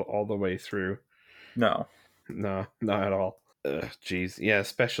great all the way through. No, not at all. Jeez, yeah,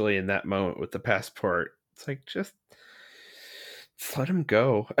 especially in that moment with the passport. It's just let him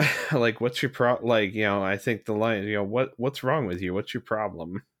go. What's your I think the line, what's wrong with you? What's your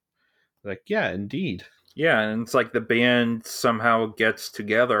problem? Yeah, indeed. Yeah, and it's the band somehow gets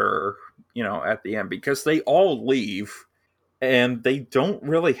together, at the end, because they all leave and they don't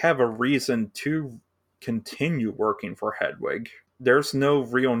really have a reason to continue working for Hedwig. There's no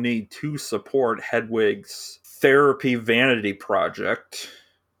real need to support Hedwig's therapy vanity project.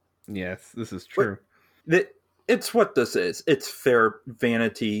 Yes, this is true. It's what this is. It's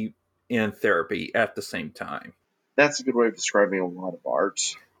vanity and therapy at the same time. That's a good way of describing a lot of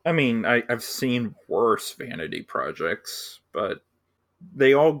art. I mean, I've seen worse vanity projects, but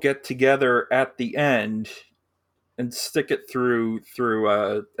they all get together at the end and stick it through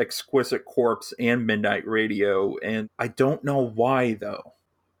Exquisite Corpse and Midnight Radio, and I don't know why, though.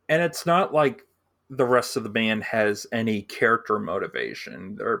 And it's not like the rest of the band has any character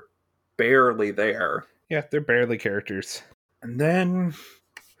motivation. They're barely there. Yeah, they're barely characters. And then,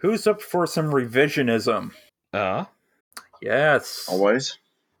 who's up for some revisionism? Yes. Always.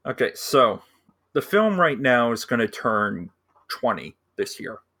 Okay, so the film right now is going to turn 20 this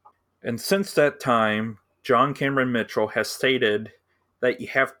year. And since that time, John Cameron Mitchell has stated that you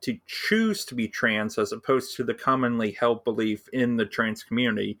have to choose to be trans as opposed to the commonly held belief in the trans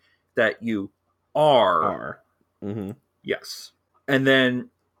community that you are. Mm-hmm. Yes. And then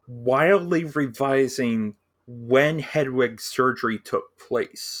wildly revising when Hedwig's surgery took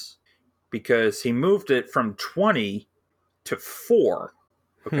place, because he moved it from 20 to 4.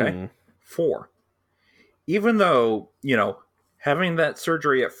 Okay? 4. Even though, having that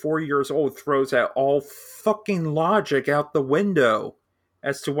surgery at 4 years old throws out all fucking logic out the window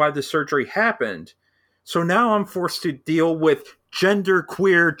as to why the surgery happened. So now I'm forced to deal with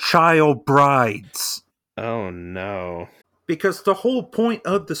genderqueer child brides. Oh no. Because the whole point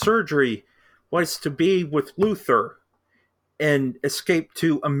of the surgery was to be with Luther and escape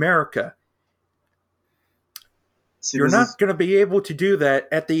to America. You're not going to be able to do that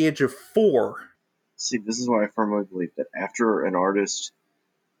at the age of 4. See, this is why I firmly believe that after an artist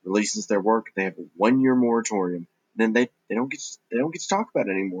releases their work, they have a 1-year moratorium. Then they don't get to talk about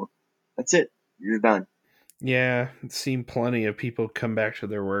it anymore. That's it. You're done. Yeah, I've seen plenty of people come back to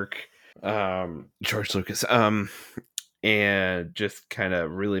their work, George Lucas, and just kind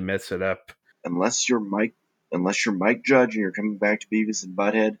of really mess it up. Unless you're Mike Judge and you're coming back to Beavis and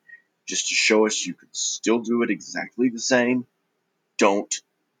Butthead, just to show us you could still do it exactly the same, don't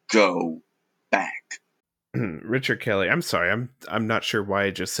go back. Richard Kelly. I'm sorry. I'm not sure why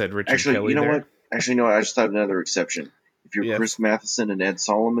I just said Richard Actually, Kelly you know there. what? Actually, no. I just thought of another exception. If you're Yes. Chris Matheson and Ed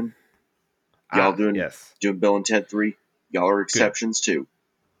Solomon, y'all doing Bill and Ted 3, y'all are exceptions too.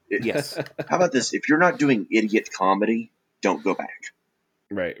 Yes. How about this? If you're not doing idiot comedy, don't go back.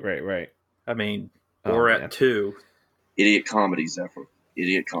 Right. I mean, Borat 2. Idiot comedy, Zephyr.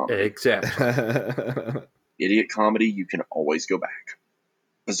 Idiot comedy. Exactly. Idiot comedy, you can always go back.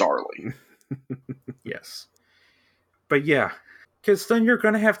 Bizarrely. Yes. But yeah, because then you're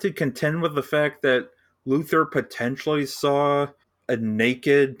going to have to contend with the fact that Luther potentially saw a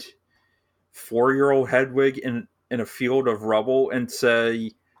naked 4-year-old Hedwig in a field of rubble and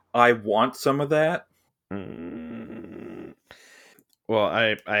say, I want some of that. Well,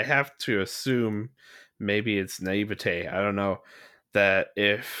 I have to assume maybe it's naivete. I don't know. That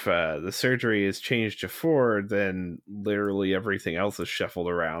if the surgery is changed to 4, then literally everything else is shuffled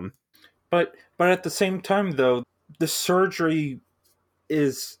around. But at the same time, though, the surgery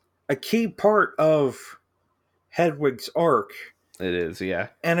is a key part of Hedwig's arc. It is, yeah.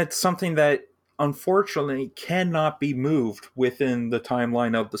 And it's something that, unfortunately, cannot be moved within the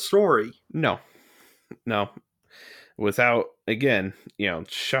timeline of the story. No. Without, again,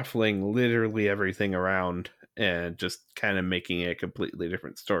 shuffling literally everything around and just kind of making a completely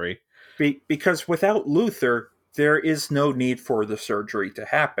different story. Because without Luther, there is no need for the surgery to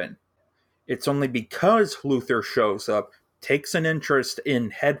happen. It's only because Luther shows up, takes an interest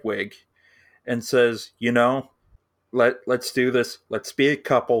in Hedwig, and says, let's do this. Let's be a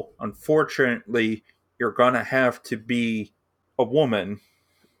couple. Unfortunately, you're going to have to be a woman.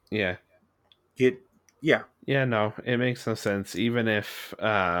 Yeah. Yeah, no, it makes no sense. Even if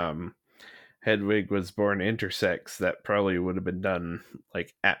Hedwig was born intersex, that probably would have been done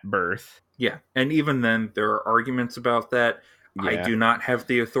at birth. Yeah, and even then, there are arguments about that. Yeah. I do not have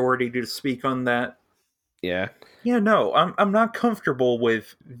the authority to speak on that. Yeah. Yeah, no, I'm not comfortable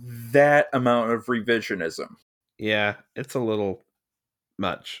with that amount of revisionism. Yeah, it's a little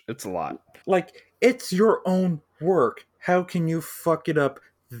much. It's a lot. It's your own work. How can you fuck it up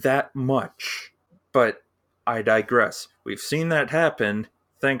that much? But I digress. We've seen that happen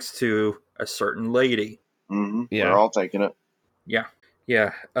thanks to a certain lady. Mm-hmm. Yeah. We're all taking it. Yeah.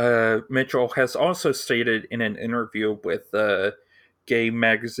 Mitchell has also stated in an interview with gay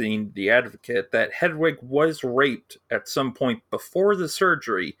magazine The Advocate that Hedwig was raped at some point before the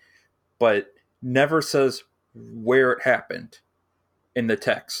surgery, but never says where it happened in the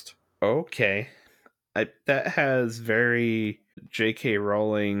text. Okay. That has very J.K.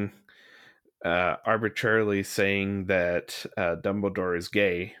 Rowling arbitrarily saying that Dumbledore is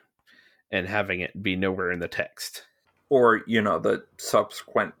gay and having it be nowhere in the text. Or, the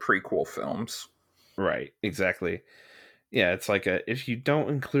subsequent prequel films. Right, exactly. Yeah, it's like if you don't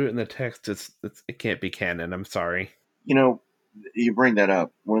include it in the text, it can't be canon. I'm sorry. You bring that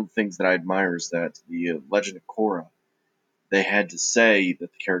up. One of the things that I admire is that the Legend of Korra, they had to say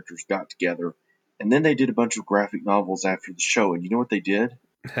that the characters got together, and then they did a bunch of graphic novels after the show, and you know what they did?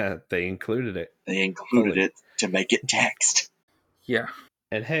 They included it. They included it to make it text. Yeah.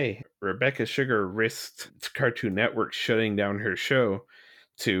 And hey, Rebecca Sugar risked Cartoon Network shutting down her show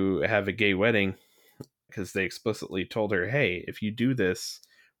to have a gay wedding because they explicitly told her, hey, if you do this,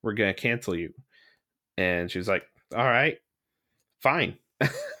 we're going to cancel you. And she was like, all right, fine.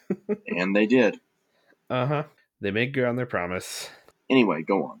 And they did. Uh-huh. They made good on their promise. Anyway,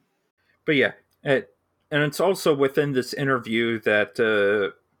 go on. But yeah, and it's also within this interview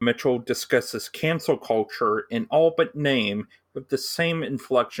that Mitchell discusses cancel culture in all but name with the same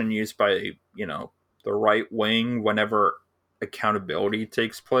inflection used by, the right wing whenever accountability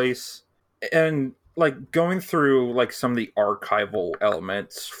takes place. And like going through like some of the archival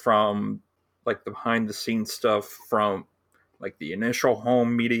elements from like the behind the scenes stuff from like the initial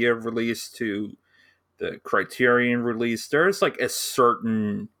home media release to the Criterion release, there's like a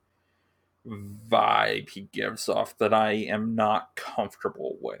certain vibe he gives off that I am not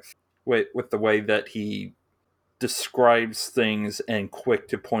comfortable with the way that he describes things and quick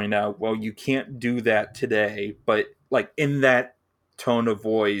to point out, well, you can't do that today, but like in that tone of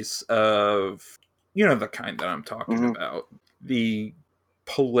voice of, the kind that I'm talking Mhm. about, the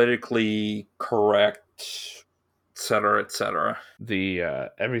politically correct, etc., etc. The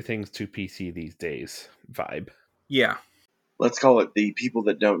everything's too PC these days vibe. Yeah. Let's call it the people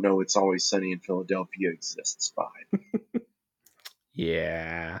that don't know It's Always Sunny in Philadelphia exists vibe.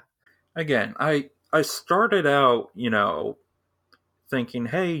 Yeah. Again, I started out, thinking,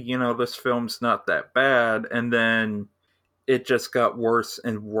 hey, this film's not that bad, and then it just got worse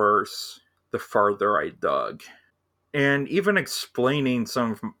and worse the farther I dug. And even explaining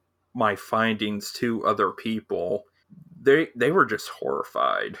some of my findings to other people, they were just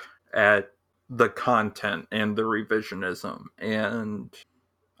horrified at the content and the revisionism, and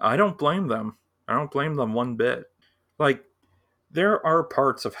I don't blame them. I don't blame them one bit. Like, there are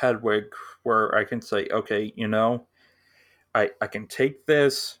parts of Hedwig where I can say, okay, I can take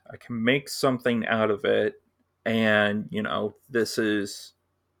this, I can make something out of it, and, this is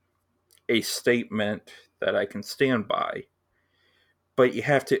a statement that I can stand by. But you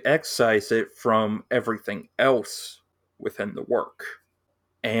have to excise it from everything else within the work.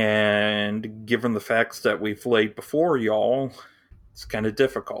 And given the facts that we've laid before y'all, it's kind of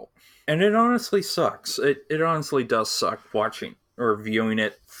difficult. And it honestly sucks. It honestly does suck watching or viewing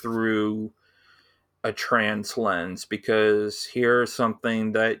it through a trans lens, because here's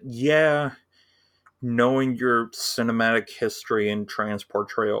something that, yeah, knowing your cinematic history and trans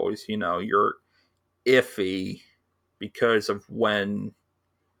portrayals, you're iffy because of when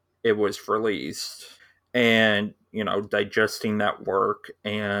it was released, and digesting that work,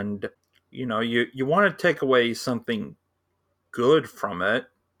 and you want to take away something good from it,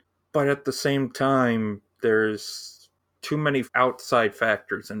 but at the same time there's too many outside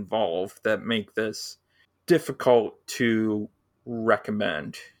factors involved that make this difficult to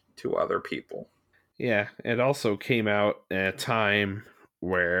recommend to other people. Yeah, it also came out at a time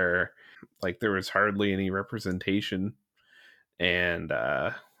where like there was hardly any representation, and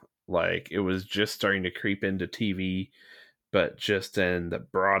like it was just starting to creep into TV, but just in the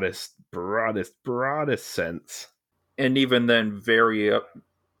broadest sense. And even then very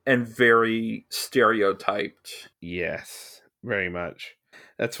stereotyped. Yes, very much.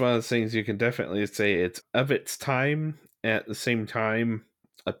 That's one of those things you can definitely say it's of its time. At the same time,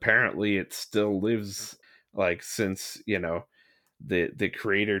 apparently it still lives, like, since, the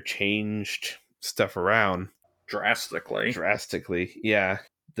creator changed stuff around Drastically. drastically. Yeah,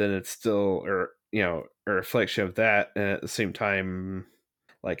 then it's still, or a reflection of that. And at the same time,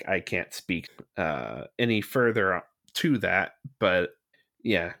 like, I can't speak any further to that, but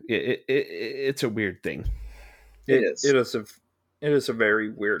yeah, it's a weird thing. It It is. it is a it is a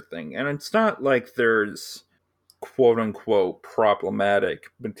very weird thing, and it's not like there's quote unquote problematic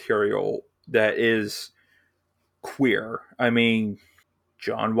material that is queer. I mean,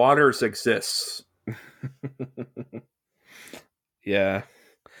 John Waters exists, Yeah,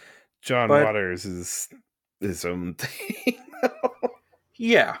 John but Waters is his own thing.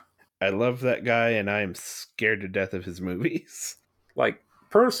 yeah, I love that guy, and I'm scared to death of his movies. like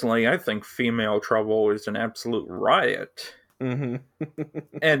personally, I think Female Trouble is an absolute riot. Hmm.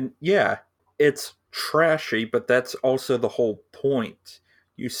 And yeah, it's trashy, but that's also the whole point.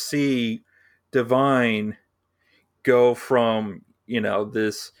 You see Divine go from,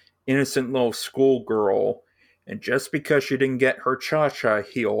 this innocent little schoolgirl, and just because she didn't get her cha cha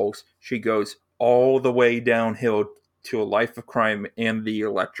heels, she goes all the way downhill to a life of crime and the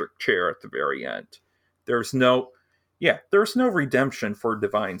electric chair at the very end. There's no, there's no redemption for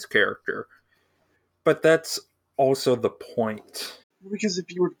Divine's character. But that's also the point. Because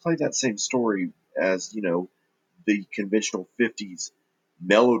if you were to play that same story as, the conventional 50s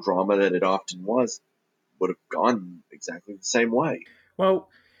melodrama that it often was, would have gone exactly the same way. Well,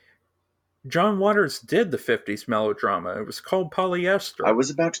 John Waters did the 50s melodrama. It was called I Polyester.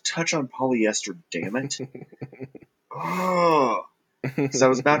 was about to touch on polyester, damn it. Oh, because I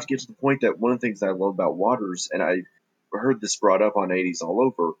was about to get to the point that one of the things that I love about Waters, and I heard this brought up on 80s All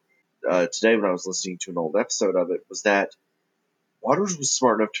Over today when I was listening to an old episode of it, was that Waters was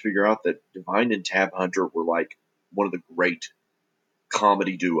smart enough to figure out that Divine and Tab Hunter were like one of the great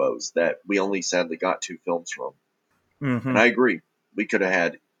comedy duos that we only sadly got 2 films from. Mm-hmm. And I agree. We could have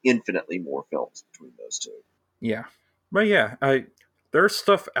had infinitely more films between those 2. Yeah. But yeah, there's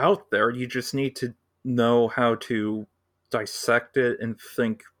stuff out there. You just need to know how to dissect it and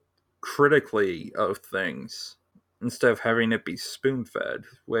think critically of things instead of having it be spoon-fed,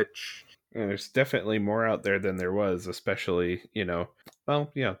 which... There's definitely more out there than there was, especially, there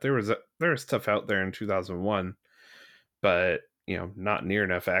was stuff out there in 2001, but, not near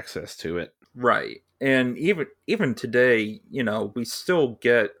enough access to it. Right. And even today, we still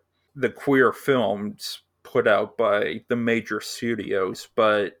get the queer films put out by the major studios,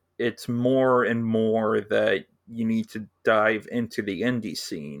 but it's more and more that you need to dive into the indie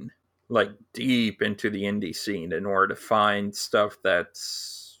scene, like deep into the indie scene, in order to find stuff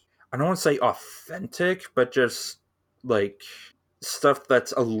that's, I don't want to say authentic, but just like stuff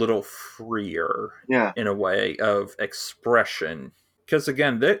that's a little freer in a way of expression. Because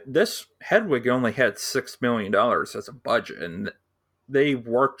again, this Hedwig only had $6 million as a budget, and they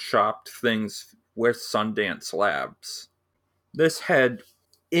workshopped things with Sundance Labs. This had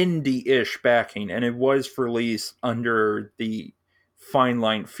indie-ish backing, and it was released under the Fine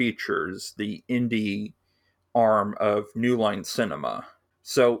Line Features, the indie arm of New Line Cinema.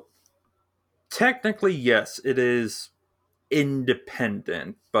 So technically, yes, it is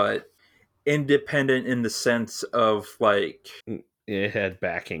independent, but independent in the sense of like it had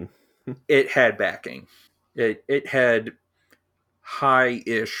backing. It had backing. It had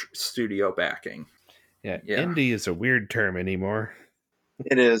high-ish studio backing. Yeah, indie is a weird term anymore.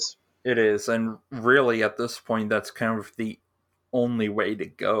 It is. It is, and really at this point, that's kind of the only way to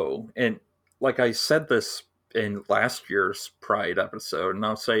go. And like I said this in last year's Pride episode, and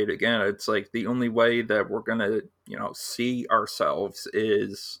I'll say it again, it's like the only way that we're gonna, see ourselves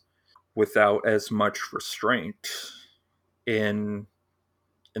is without as much restraint in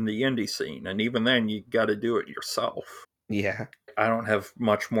the indie scene. And even then, you got to do it yourself. Yeah. I don't have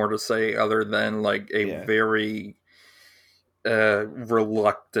much more to say other than like a very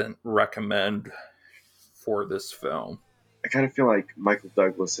reluctant recommend for this film. I kind of feel like Michael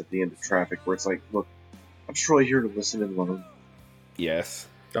Douglas at the end of Traffic, where it's like, look, I'm just really here to listen and learn. Yes.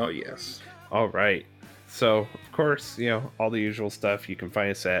 Oh, yes. All right. So, of course, all the usual stuff. You can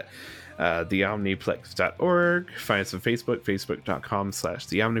find us at theomniplex.org. Find us on Facebook,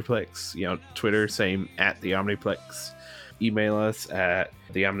 facebook.com/theomniplex. Twitter, same, at theomniplex. Email us at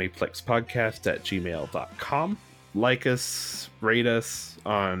theomniplexpodcast@gmail.com. Like us, rate us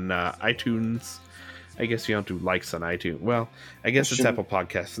on iTunes. I guess you don't do likes on iTunes. Well, I guess it's Apple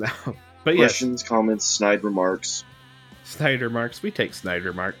Podcasts now. But questions, comments, snide remarks. Snide remarks. We take snide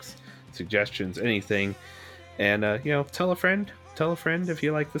remarks, suggestions, anything. And, tell a friend. Tell a friend if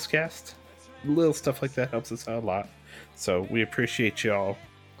you like this cast. Little stuff like that helps us out a lot. So we appreciate y'all.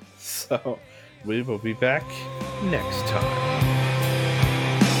 So we will be back next time.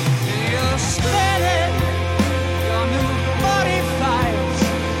 You're spinning your new 45s,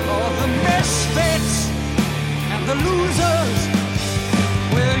 all the misfits and the losers.